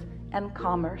business and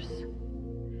commerce.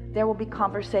 There will be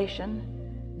conversation.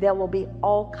 There will be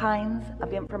all kinds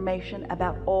of information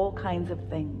about all kinds of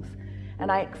things.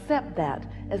 And I accept that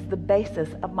as the basis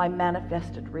of my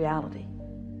manifested reality.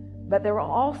 But there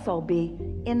will also be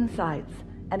insights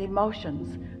and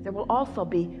emotions. There will also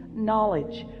be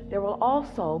knowledge. There will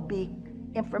also be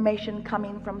information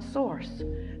coming from source.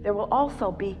 There will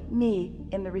also be me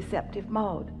in the receptive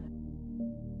mode.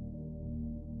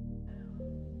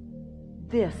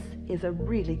 This is a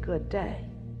really good day.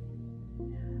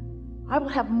 I will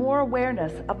have more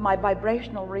awareness of my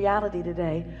vibrational reality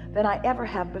today than I ever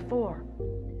have before.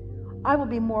 I will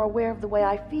be more aware of the way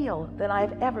I feel than I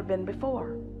have ever been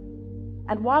before.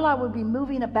 And while I will be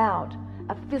moving about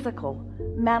a physical,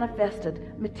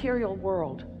 manifested, material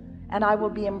world, and I will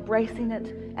be embracing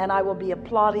it, and I will be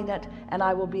applauding it, and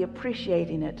I will be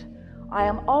appreciating it, I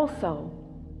am also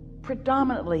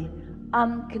predominantly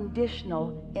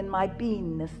unconditional in my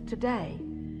beingness today,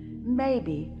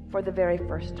 maybe for the very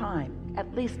first time,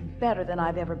 at least better than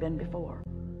I've ever been before.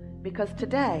 Because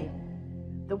today,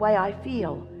 the way I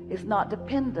feel is not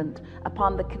dependent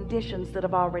upon the conditions that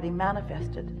have already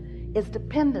manifested. It's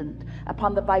dependent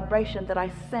upon the vibration that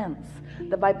I sense,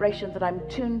 the vibration that I'm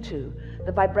tuned to,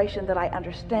 the vibration that I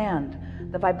understand,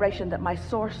 the vibration that my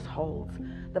source holds,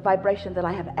 the vibration that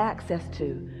I have access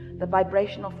to, the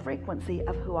vibrational frequency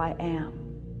of who I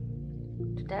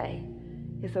am. Today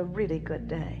is a really good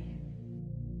day.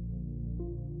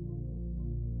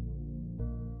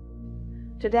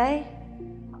 Today,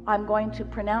 I'm going to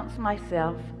pronounce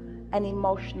myself an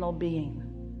emotional being,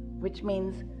 which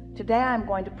means today I'm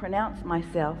going to pronounce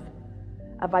myself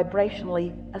a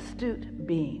vibrationally astute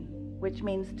being, which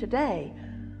means today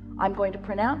I'm going to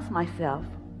pronounce myself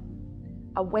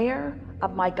aware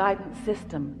of my guidance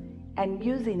system and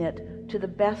using it to the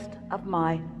best of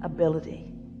my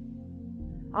ability.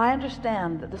 I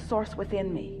understand that the source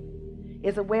within me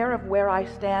is aware of where I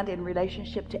stand in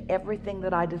relationship to everything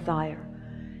that I desire.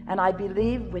 And I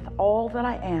believe with all that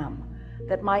I am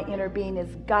that my inner being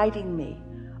is guiding me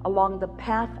along the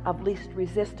path of least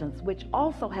resistance, which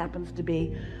also happens to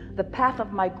be the path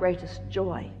of my greatest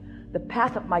joy, the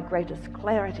path of my greatest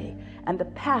clarity, and the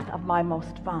path of my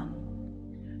most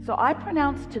fun. So I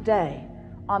pronounce today,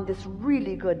 on this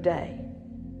really good day,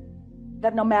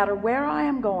 that no matter where I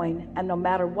am going, and no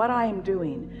matter what I am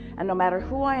doing, and no matter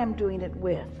who I am doing it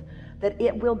with, that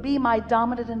it will be my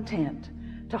dominant intent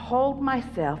to hold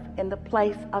myself in the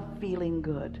place of feeling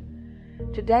good.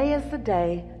 Today is the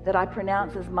day that I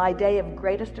pronounce as my day of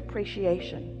greatest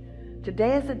appreciation.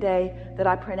 Today is the day that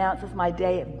I pronounce as my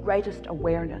day of greatest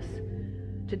awareness.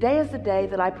 Today is the day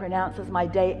that I pronounce as my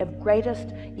day of greatest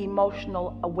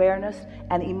emotional awareness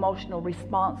and emotional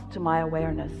response to my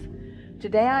awareness.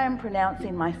 Today I am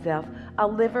pronouncing myself a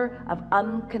liver of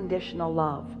unconditional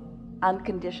love,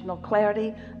 unconditional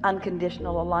clarity,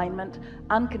 unconditional alignment,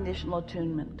 unconditional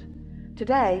attunement.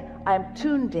 Today, I am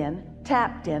tuned in,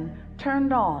 tapped in,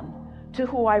 turned on to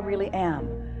who I really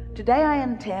am. Today, I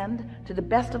intend, to the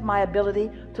best of my ability,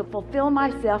 to fulfill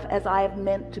myself as I have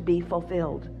meant to be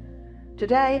fulfilled.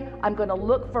 Today, I'm going to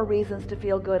look for reasons to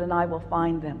feel good, and I will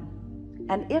find them.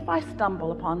 And if I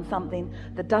stumble upon something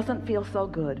that doesn't feel so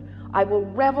good, I will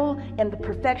revel in the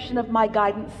perfection of my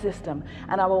guidance system,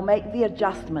 and I will make the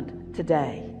adjustment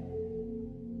today.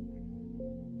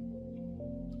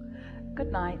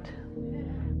 Good night.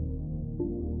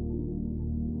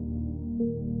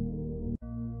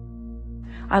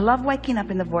 I love waking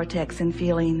up in the vortex and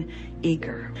feeling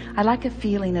eager. I like a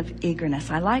feeling of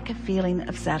eagerness. I like a feeling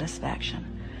of satisfaction.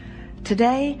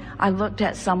 Today, I looked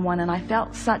at someone and I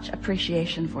felt such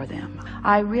appreciation for them.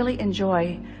 I really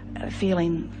enjoy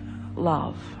feeling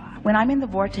love. When I'm in the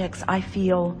vortex, I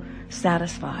feel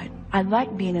satisfied. I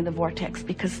like being in the vortex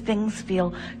because things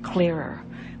feel clearer.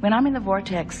 When I'm in the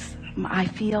vortex, I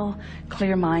feel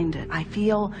clear-minded. I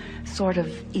feel sort of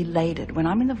elated. When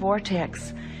I'm in the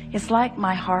vortex, it's like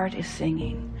my heart is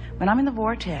singing. When I'm in the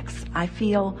vortex, I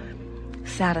feel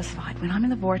satisfied. When I'm in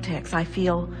the vortex, I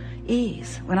feel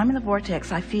ease. When I'm in the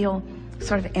vortex, I feel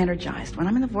sort of energized. When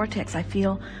I'm in the vortex, I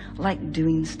feel like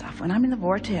doing stuff. When I'm in the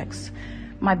vortex,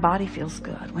 my body feels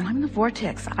good. When I'm in the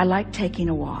vortex, I like taking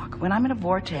a walk. When I'm in a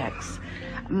vortex,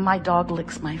 my dog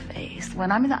licks my face.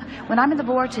 When I'm in the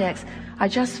vortex, I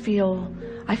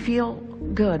feel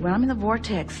good. When I'm in the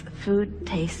vortex, food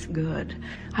tastes good.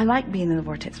 I like being in the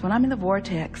vortex. When I'm in the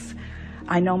vortex,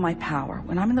 I know my power.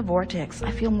 When I'm in the vortex, I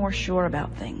feel more sure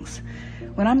about things.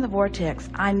 When I'm in the vortex,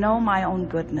 I know my own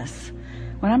goodness.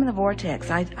 When I'm in the vortex,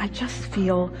 I just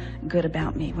feel good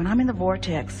about me. When I'm in the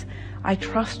vortex, I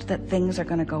trust that things are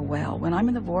going to go well. When I'm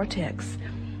in the vortex,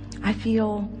 I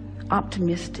feel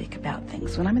optimistic about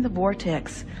things. When I'm in the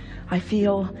vortex, I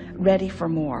feel ready for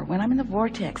more. When I'm in the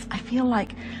vortex, I feel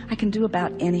like I can do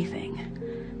about anything.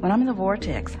 When I'm in the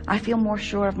vortex, I feel more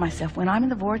sure of myself. When I'm in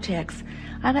the vortex,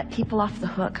 I let people off the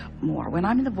hook more. When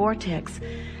I'm in the vortex,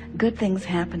 good things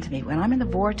happen to me. When I'm in the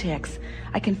vortex,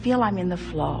 I can feel I'm in the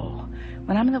flow.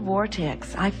 When I'm in the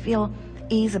vortex, I feel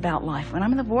ease about life. When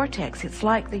I'm in the vortex, it's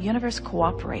like the universe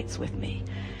cooperates with me.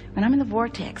 When I'm in the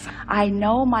vortex, I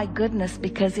know my goodness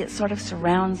because it sort of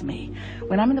surrounds me.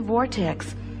 When I'm in the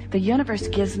vortex, the universe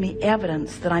gives me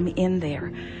evidence that I'm in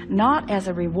there, not as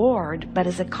a reward, but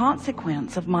as a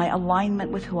consequence of my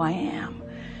alignment with who I am.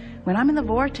 When I'm in the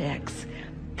vortex,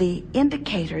 the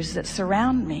indicators that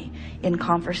surround me in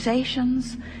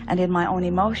conversations and in my own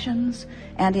emotions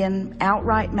and in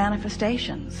outright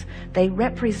manifestations, they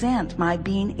represent my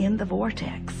being in the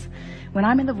vortex. When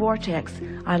I'm in the vortex,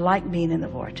 I like being in the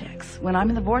vortex. When I'm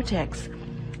in the vortex,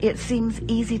 it seems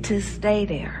easy to stay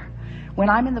there. When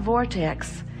I'm in the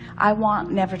vortex, I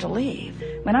want never to leave.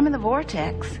 When I'm in the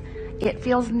vortex, it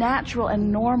feels natural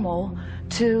and normal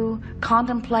to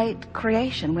contemplate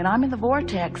creation. When I'm in the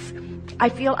vortex, I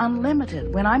feel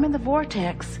unlimited. When I'm in the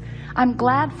vortex, I'm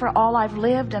glad for all I've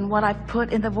lived and what I've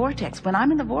put in the vortex. When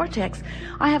I'm in the vortex,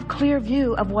 I have clear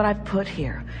view of what I've put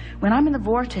here. When I'm in the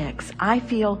vortex, I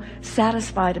feel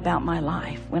satisfied about my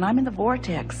life. When I'm in the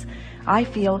vortex, I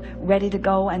feel ready to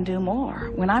go and do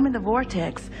more. When I'm in the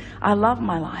vortex, I love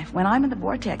my life. When I'm in the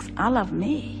vortex, I love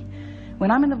me. When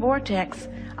I'm in the vortex,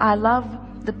 I love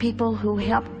the people who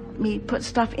help me put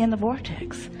stuff in the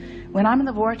vortex. When I'm in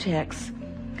the vortex,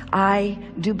 I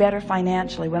do better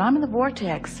financially. When I'm in the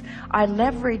vortex, I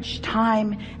leverage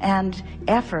time and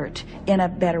effort in a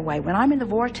better way. When I'm in the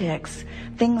vortex,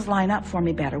 things line up for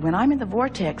me better. When I'm in the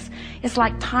vortex, it's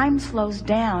like time slows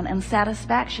down and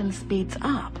satisfaction speeds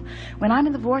up. When I'm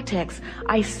in the vortex,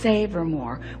 I savor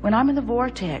more. When I'm in the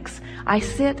vortex, I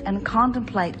sit and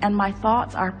contemplate and my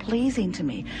thoughts are pleasing to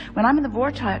me. When I'm in the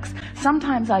vortex,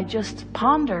 sometimes I just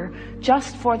ponder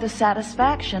just for the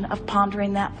satisfaction of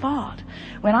pondering that thought.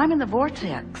 When I'm in the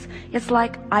vortex, it's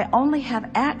like I only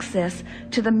have access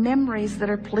to the memories that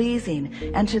are pleasing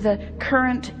and to the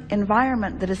current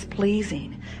environment that is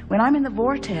pleasing. When I'm in the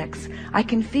vortex, I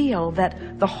can feel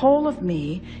that the whole of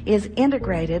me is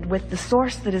integrated with the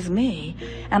source that is me,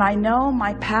 and I know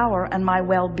my power and my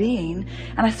well-being,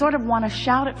 and I sort of want to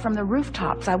shout it from the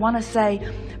rooftops. I want to say,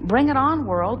 bring it on,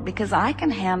 world, because I can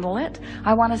handle it.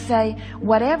 I want to say,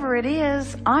 whatever it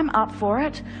is, I'm up for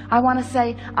it. I want to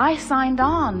say, I signed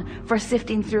on for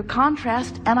sifting through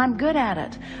contrast, and I'm good at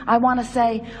it. I want to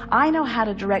say, I know how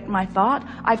to direct my thought.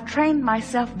 I've trained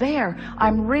myself there.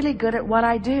 I'm really good at what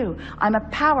I do. I'm a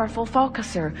powerful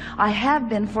focuser. I have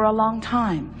been for a long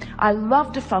time. I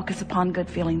love to focus upon good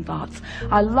feeling thoughts.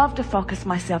 I love to focus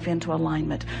myself into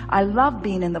alignment. I love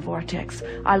being in the vortex.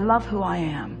 I love who I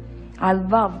am. I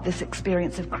love this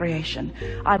experience of creation.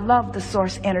 I love the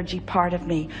source energy part of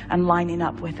me and lining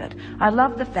up with it. I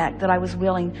love the fact that I was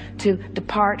willing to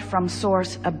depart from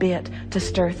source a bit to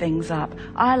stir things up.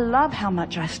 I love how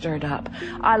much I stirred up.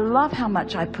 I love how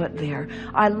much I put there.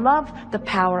 I love the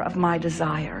power of my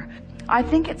desire. I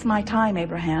think it's my time,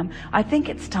 Abraham. I think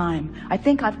it's time. I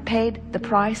think I've paid the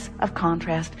price of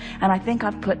contrast, and I think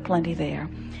I've put plenty there.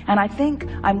 And I think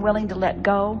I'm willing to let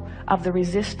go of the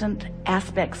resistant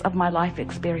aspects of my life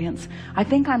experience. I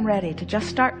think I'm ready to just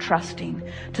start trusting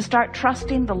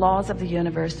the laws of the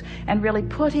universe and really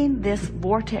putting this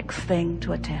vortex thing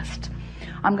to a test.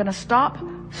 I'm going to stop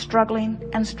struggling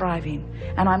and striving,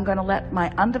 and I'm going to let my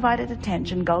undivided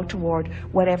attention go toward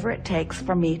whatever it takes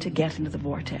for me to get into the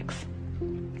vortex.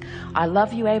 I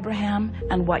love you, Abraham,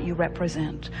 and what you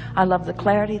represent. I love the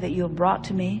clarity that you have brought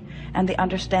to me and the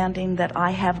understanding that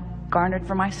I have garnered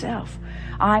for myself.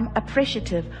 I'm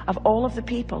appreciative of all of the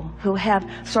people who have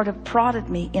sort of prodded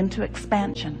me into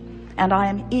expansion. and I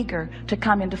am eager to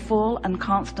come into full and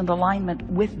constant alignment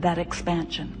with that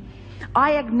expansion.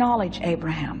 I acknowledge,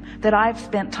 Abraham, that I've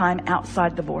spent time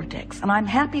outside the vortex, and I'm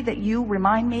happy that you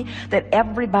remind me that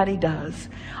everybody does.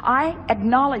 I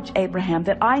acknowledge, Abraham,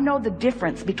 that I know the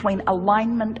difference between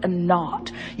alignment and not.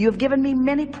 You have given me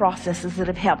many processes that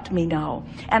have helped me know,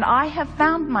 and I have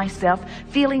found myself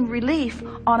feeling relief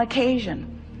on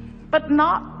occasion, but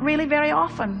not really very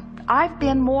often. I've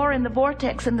been more in the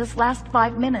vortex in this last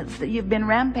 5 minutes that you've been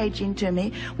rampaging to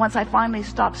me once I finally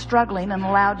stopped struggling and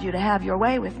allowed you to have your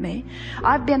way with me.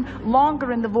 I've been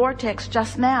longer in the vortex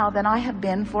just now than I have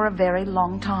been for a very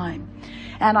long time.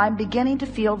 And I'm beginning to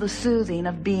feel the soothing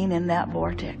of being in that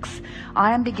vortex.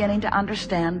 I am beginning to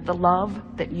understand the love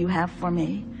that you have for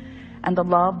me and the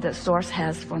love that Source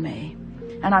has for me.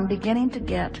 And I'm beginning to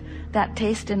get that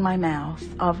taste in my mouth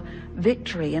of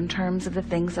victory in terms of the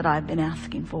things that I've been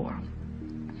asking for.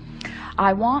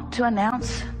 I want to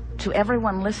announce to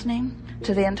everyone listening,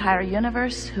 to the entire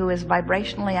universe who is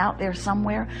vibrationally out there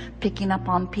somewhere picking up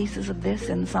on pieces of this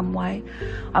in some way,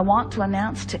 I want to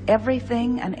announce to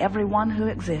everything and everyone who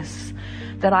exists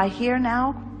that I here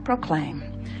now proclaim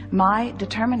my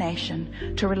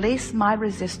determination to release my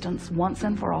resistance once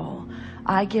and for all.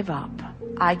 I give up.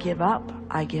 I give up.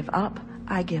 I give up.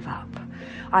 I give up.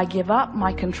 I give up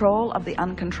my control of the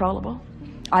uncontrollable.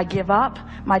 I give up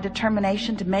my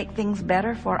determination to make things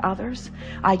better for others.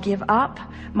 I give up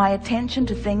my attention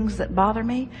to things that bother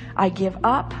me. I give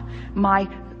up my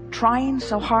trying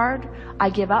so hard. I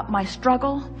give up my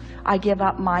struggle. I give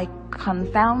up my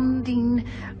confounding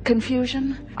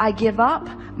confusion. I give up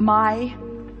my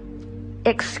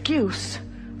excuse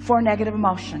for negative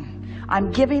emotion.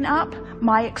 I'm giving up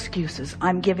my excuses.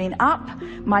 I'm giving up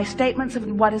my statements of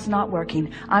what is not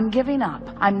working. I'm giving up.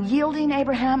 I'm yielding,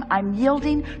 Abraham. I'm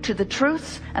yielding to the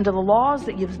truths and to the laws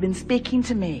that you've been speaking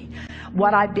to me.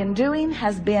 What I've been doing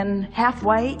has been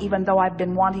halfway, even though I've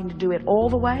been wanting to do it all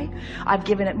the way. I've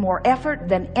given it more effort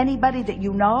than anybody that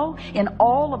you know. In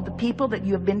all of the people that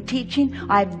you have been teaching,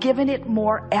 I've given it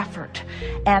more effort.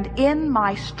 And in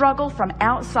my struggle from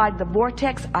outside the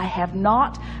vortex, I have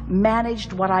not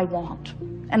managed what I want.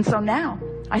 And so now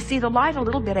I see the light a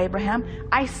little bit, Abraham.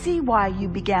 I see why you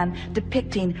began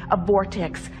depicting a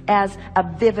vortex as a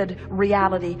vivid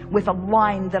reality with a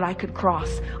line that I could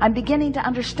cross. I'm beginning to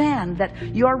understand that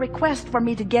your request for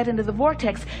me to get into the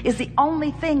vortex is the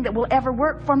only thing that will ever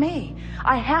work for me.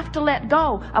 I have to let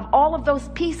go of all of those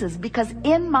pieces, because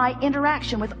in my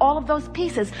interaction with all of those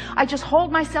pieces, I just hold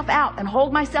myself out and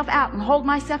hold myself out and hold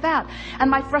myself out.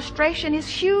 And my frustration is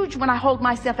huge when I hold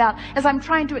myself out, as I'm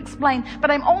trying to explain,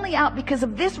 but I'm only out because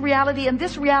of this reality and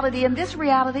this reality and this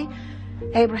reality.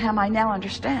 Abraham, I now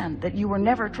understand that you were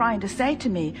never trying to say to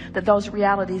me that those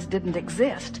realities didn't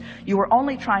exist. You were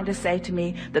only trying to say to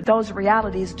me that those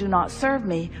realities do not serve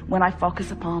me when I focus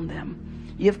upon them.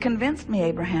 You've convinced me,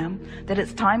 Abraham, that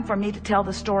it's time for me to tell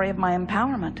the story of my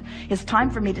empowerment. It's time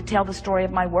for me to tell the story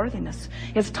of my worthiness.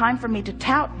 It's time for me to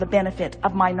tout the benefit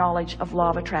of my knowledge of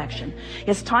law of attraction.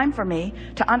 It's time for me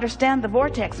to understand the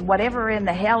vortex, whatever in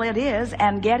the hell it is,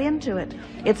 and get into it.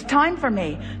 It's time for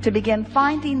me to begin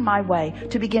finding my way,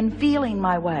 to begin feeling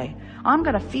my way. I'm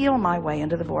going to feel my way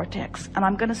into the vortex, and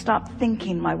I'm going to stop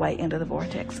thinking my way into the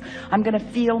vortex. I'm going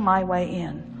to feel my way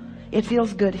in. It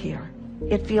feels good here.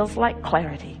 It feels like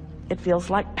clarity. It feels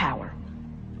like power.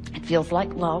 It feels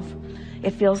like love.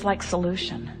 It feels like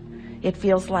solution. It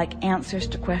feels like answers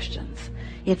to questions.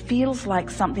 It feels like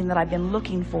something that I've been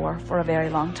looking for a very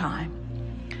long time.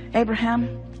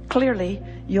 Abraham, clearly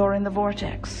you're in the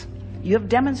vortex. You have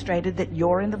demonstrated that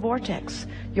you're in the vortex.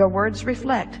 Your words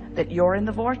reflect that you're in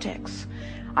the vortex.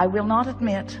 I will not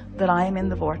admit that I am in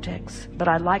the vortex, but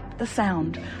I liked the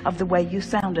sound of the way you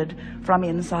sounded from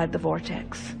inside the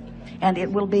vortex. And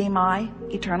it will be my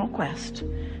eternal quest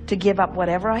to give up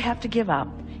whatever I have to give up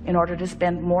in order to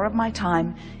spend more of my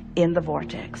time in the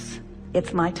vortex.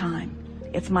 It's my time.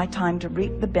 It's my time to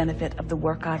reap the benefit of the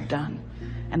work I've done.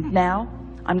 And now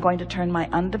I'm going to turn my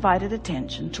undivided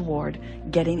attention toward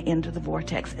getting into the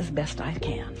vortex as best I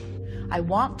can. I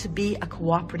want to be a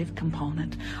cooperative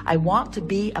component. I want to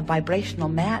be a vibrational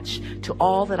match to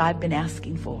all that I've been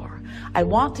asking for. I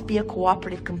want to be a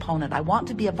cooperative component. I want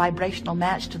to be a vibrational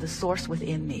match to the source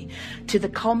within me, to the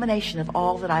culmination of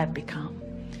all that I have become.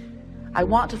 I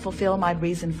want to fulfill my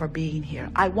reason for being here.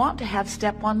 I want to have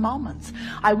step 1 moments.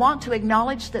 I want to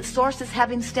acknowledge that Source is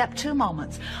having step 2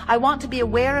 moments. I want to be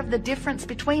aware of the difference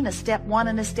between a step 1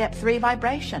 and a step 3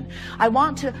 vibration. I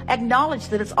want to acknowledge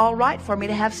that it's all right for me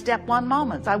to have step 1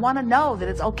 moments. I want to know that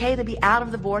it's okay to be out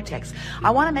of the vortex.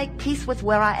 I want to make peace with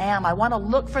where I am. I want to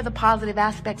look for the positive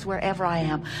aspects wherever I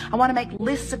am. I want to make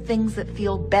lists of things that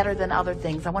feel better than other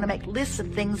things. I want to make lists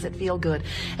of things that feel good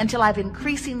until I've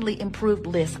increasingly improved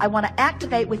lists. I want to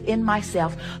activate within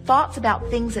myself thoughts about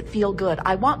things that feel good.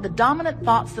 I want the dominant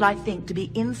thoughts that I think to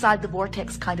be inside the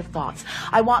vortex kind of thoughts.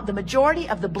 I want the majority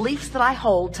of the beliefs that I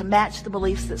hold to match the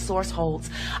beliefs that Source holds.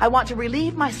 I want to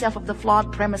relieve myself of the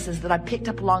flawed premises that I picked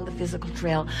up along the physical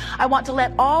trail. I want to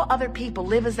let all other people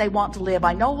live as they want to live.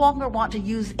 I no longer want to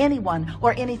use anyone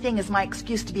or anything as my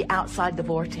excuse to be outside the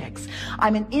vortex.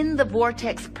 I'm an in the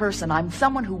vortex person. I'm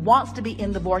someone who wants to be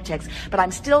in the vortex, but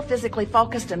I'm still physically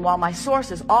focused, and while my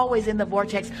Source is always in the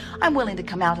vortex, I'm willing to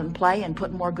come out and play and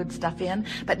put more good stuff in.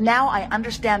 But now I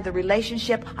understand the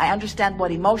relationship. I understand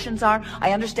what emotions are.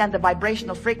 I understand the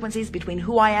vibrational frequencies between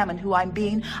who I am and who I'm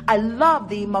being. I love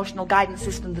the emotional guidance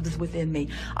system that is within me.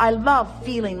 I love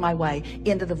feeling my way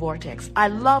into the vortex. I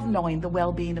love knowing the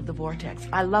well-being of the vortex.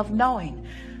 I love knowing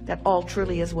that all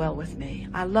truly is well with me.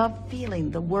 I love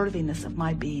feeling the worthiness of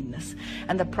my beingness,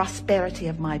 and the prosperity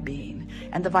of my being,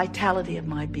 and the vitality of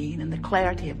my being, and the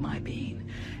clarity of my being,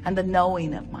 and the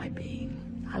knowing of my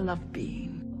being. I love being.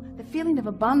 The feeling of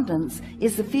abundance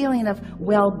is the feeling of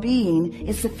well-being.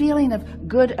 It's the feeling of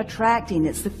good attracting.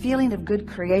 It's the feeling of good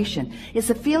creation. It's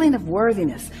the feeling of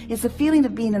worthiness. It's the feeling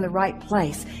of being in the right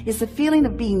place. It's the feeling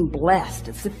of being blessed.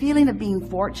 It's the feeling of being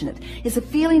fortunate. It's the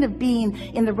feeling of being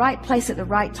in the right place at the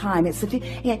right time.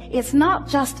 It's not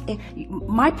just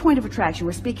my point of attraction.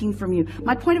 We're speaking from you.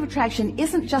 My point of attraction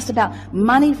isn't just about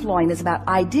money flowing. It's about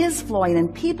ideas flowing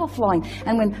and people flowing.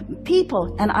 And when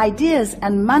people and ideas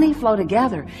and money flow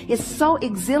together, it's so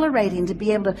exhilarating to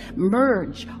be able to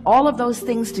merge all of those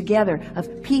things together,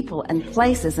 of people and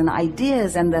places and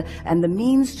ideas and the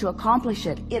means to accomplish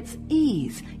it. It's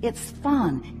ease, it's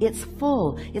fun, it's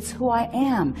full, it's who I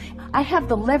am. I have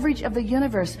the leverage of the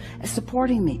universe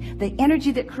supporting me. The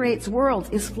energy that creates worlds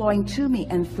is flowing to me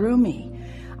and through me.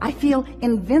 I feel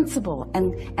invincible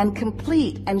and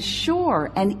complete and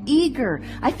sure and eager.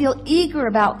 I feel eager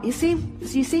about, you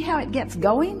see how it gets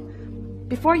going?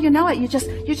 Before you know it, you're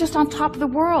just on top of the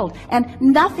world, and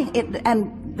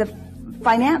and the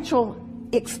financial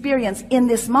experience in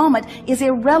this moment is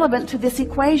irrelevant to this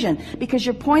equation, because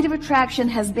your point of attraction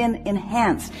has been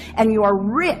enhanced, and you are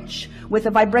rich with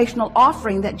a vibrational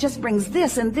offering that just brings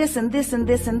this and this and this and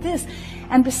this and this.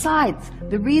 And besides,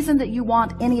 the reason that you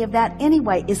want any of that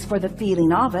anyway is for the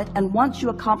feeling of it. And once you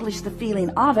accomplish the feeling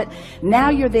of it, now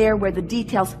you're there where the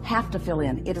details have to fill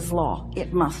in. It is law.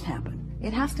 It must happen.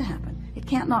 It has to happen. It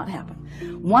can't not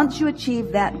happen. Once you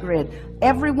achieve that grid,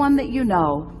 everyone that you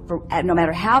know, no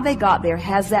matter how they got there,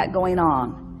 has that going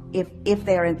on. If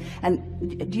they're in,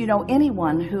 and do you know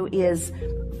anyone who is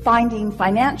finding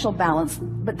financial balance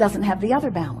but doesn't have the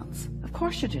other balance? Of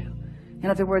course you do. In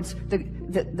other words,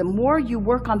 the more you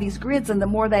work on these grids and the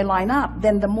more they line up,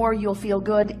 then the more you'll feel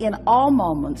good in all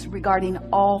moments regarding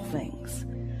all things.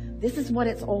 This is what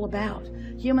it's all about.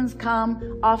 Humans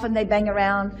come, often they bang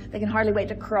around, they can hardly wait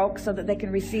to croak so that they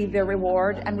can receive their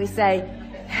reward. And we say,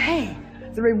 hey,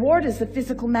 the reward is the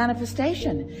physical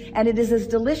manifestation, and it is as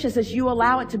delicious as you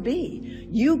allow it to be.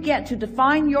 You get to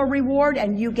define your reward,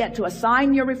 and you get to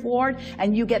assign your reward,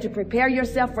 and you get to prepare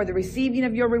yourself for the receiving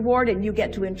of your reward, and you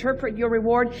get to interpret your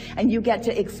reward, and you get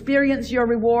to experience your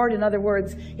reward. In other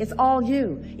words, it's all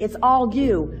you. It's all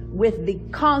you, with the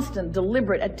constant,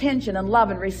 deliberate attention and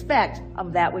love and respect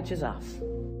of that which is us.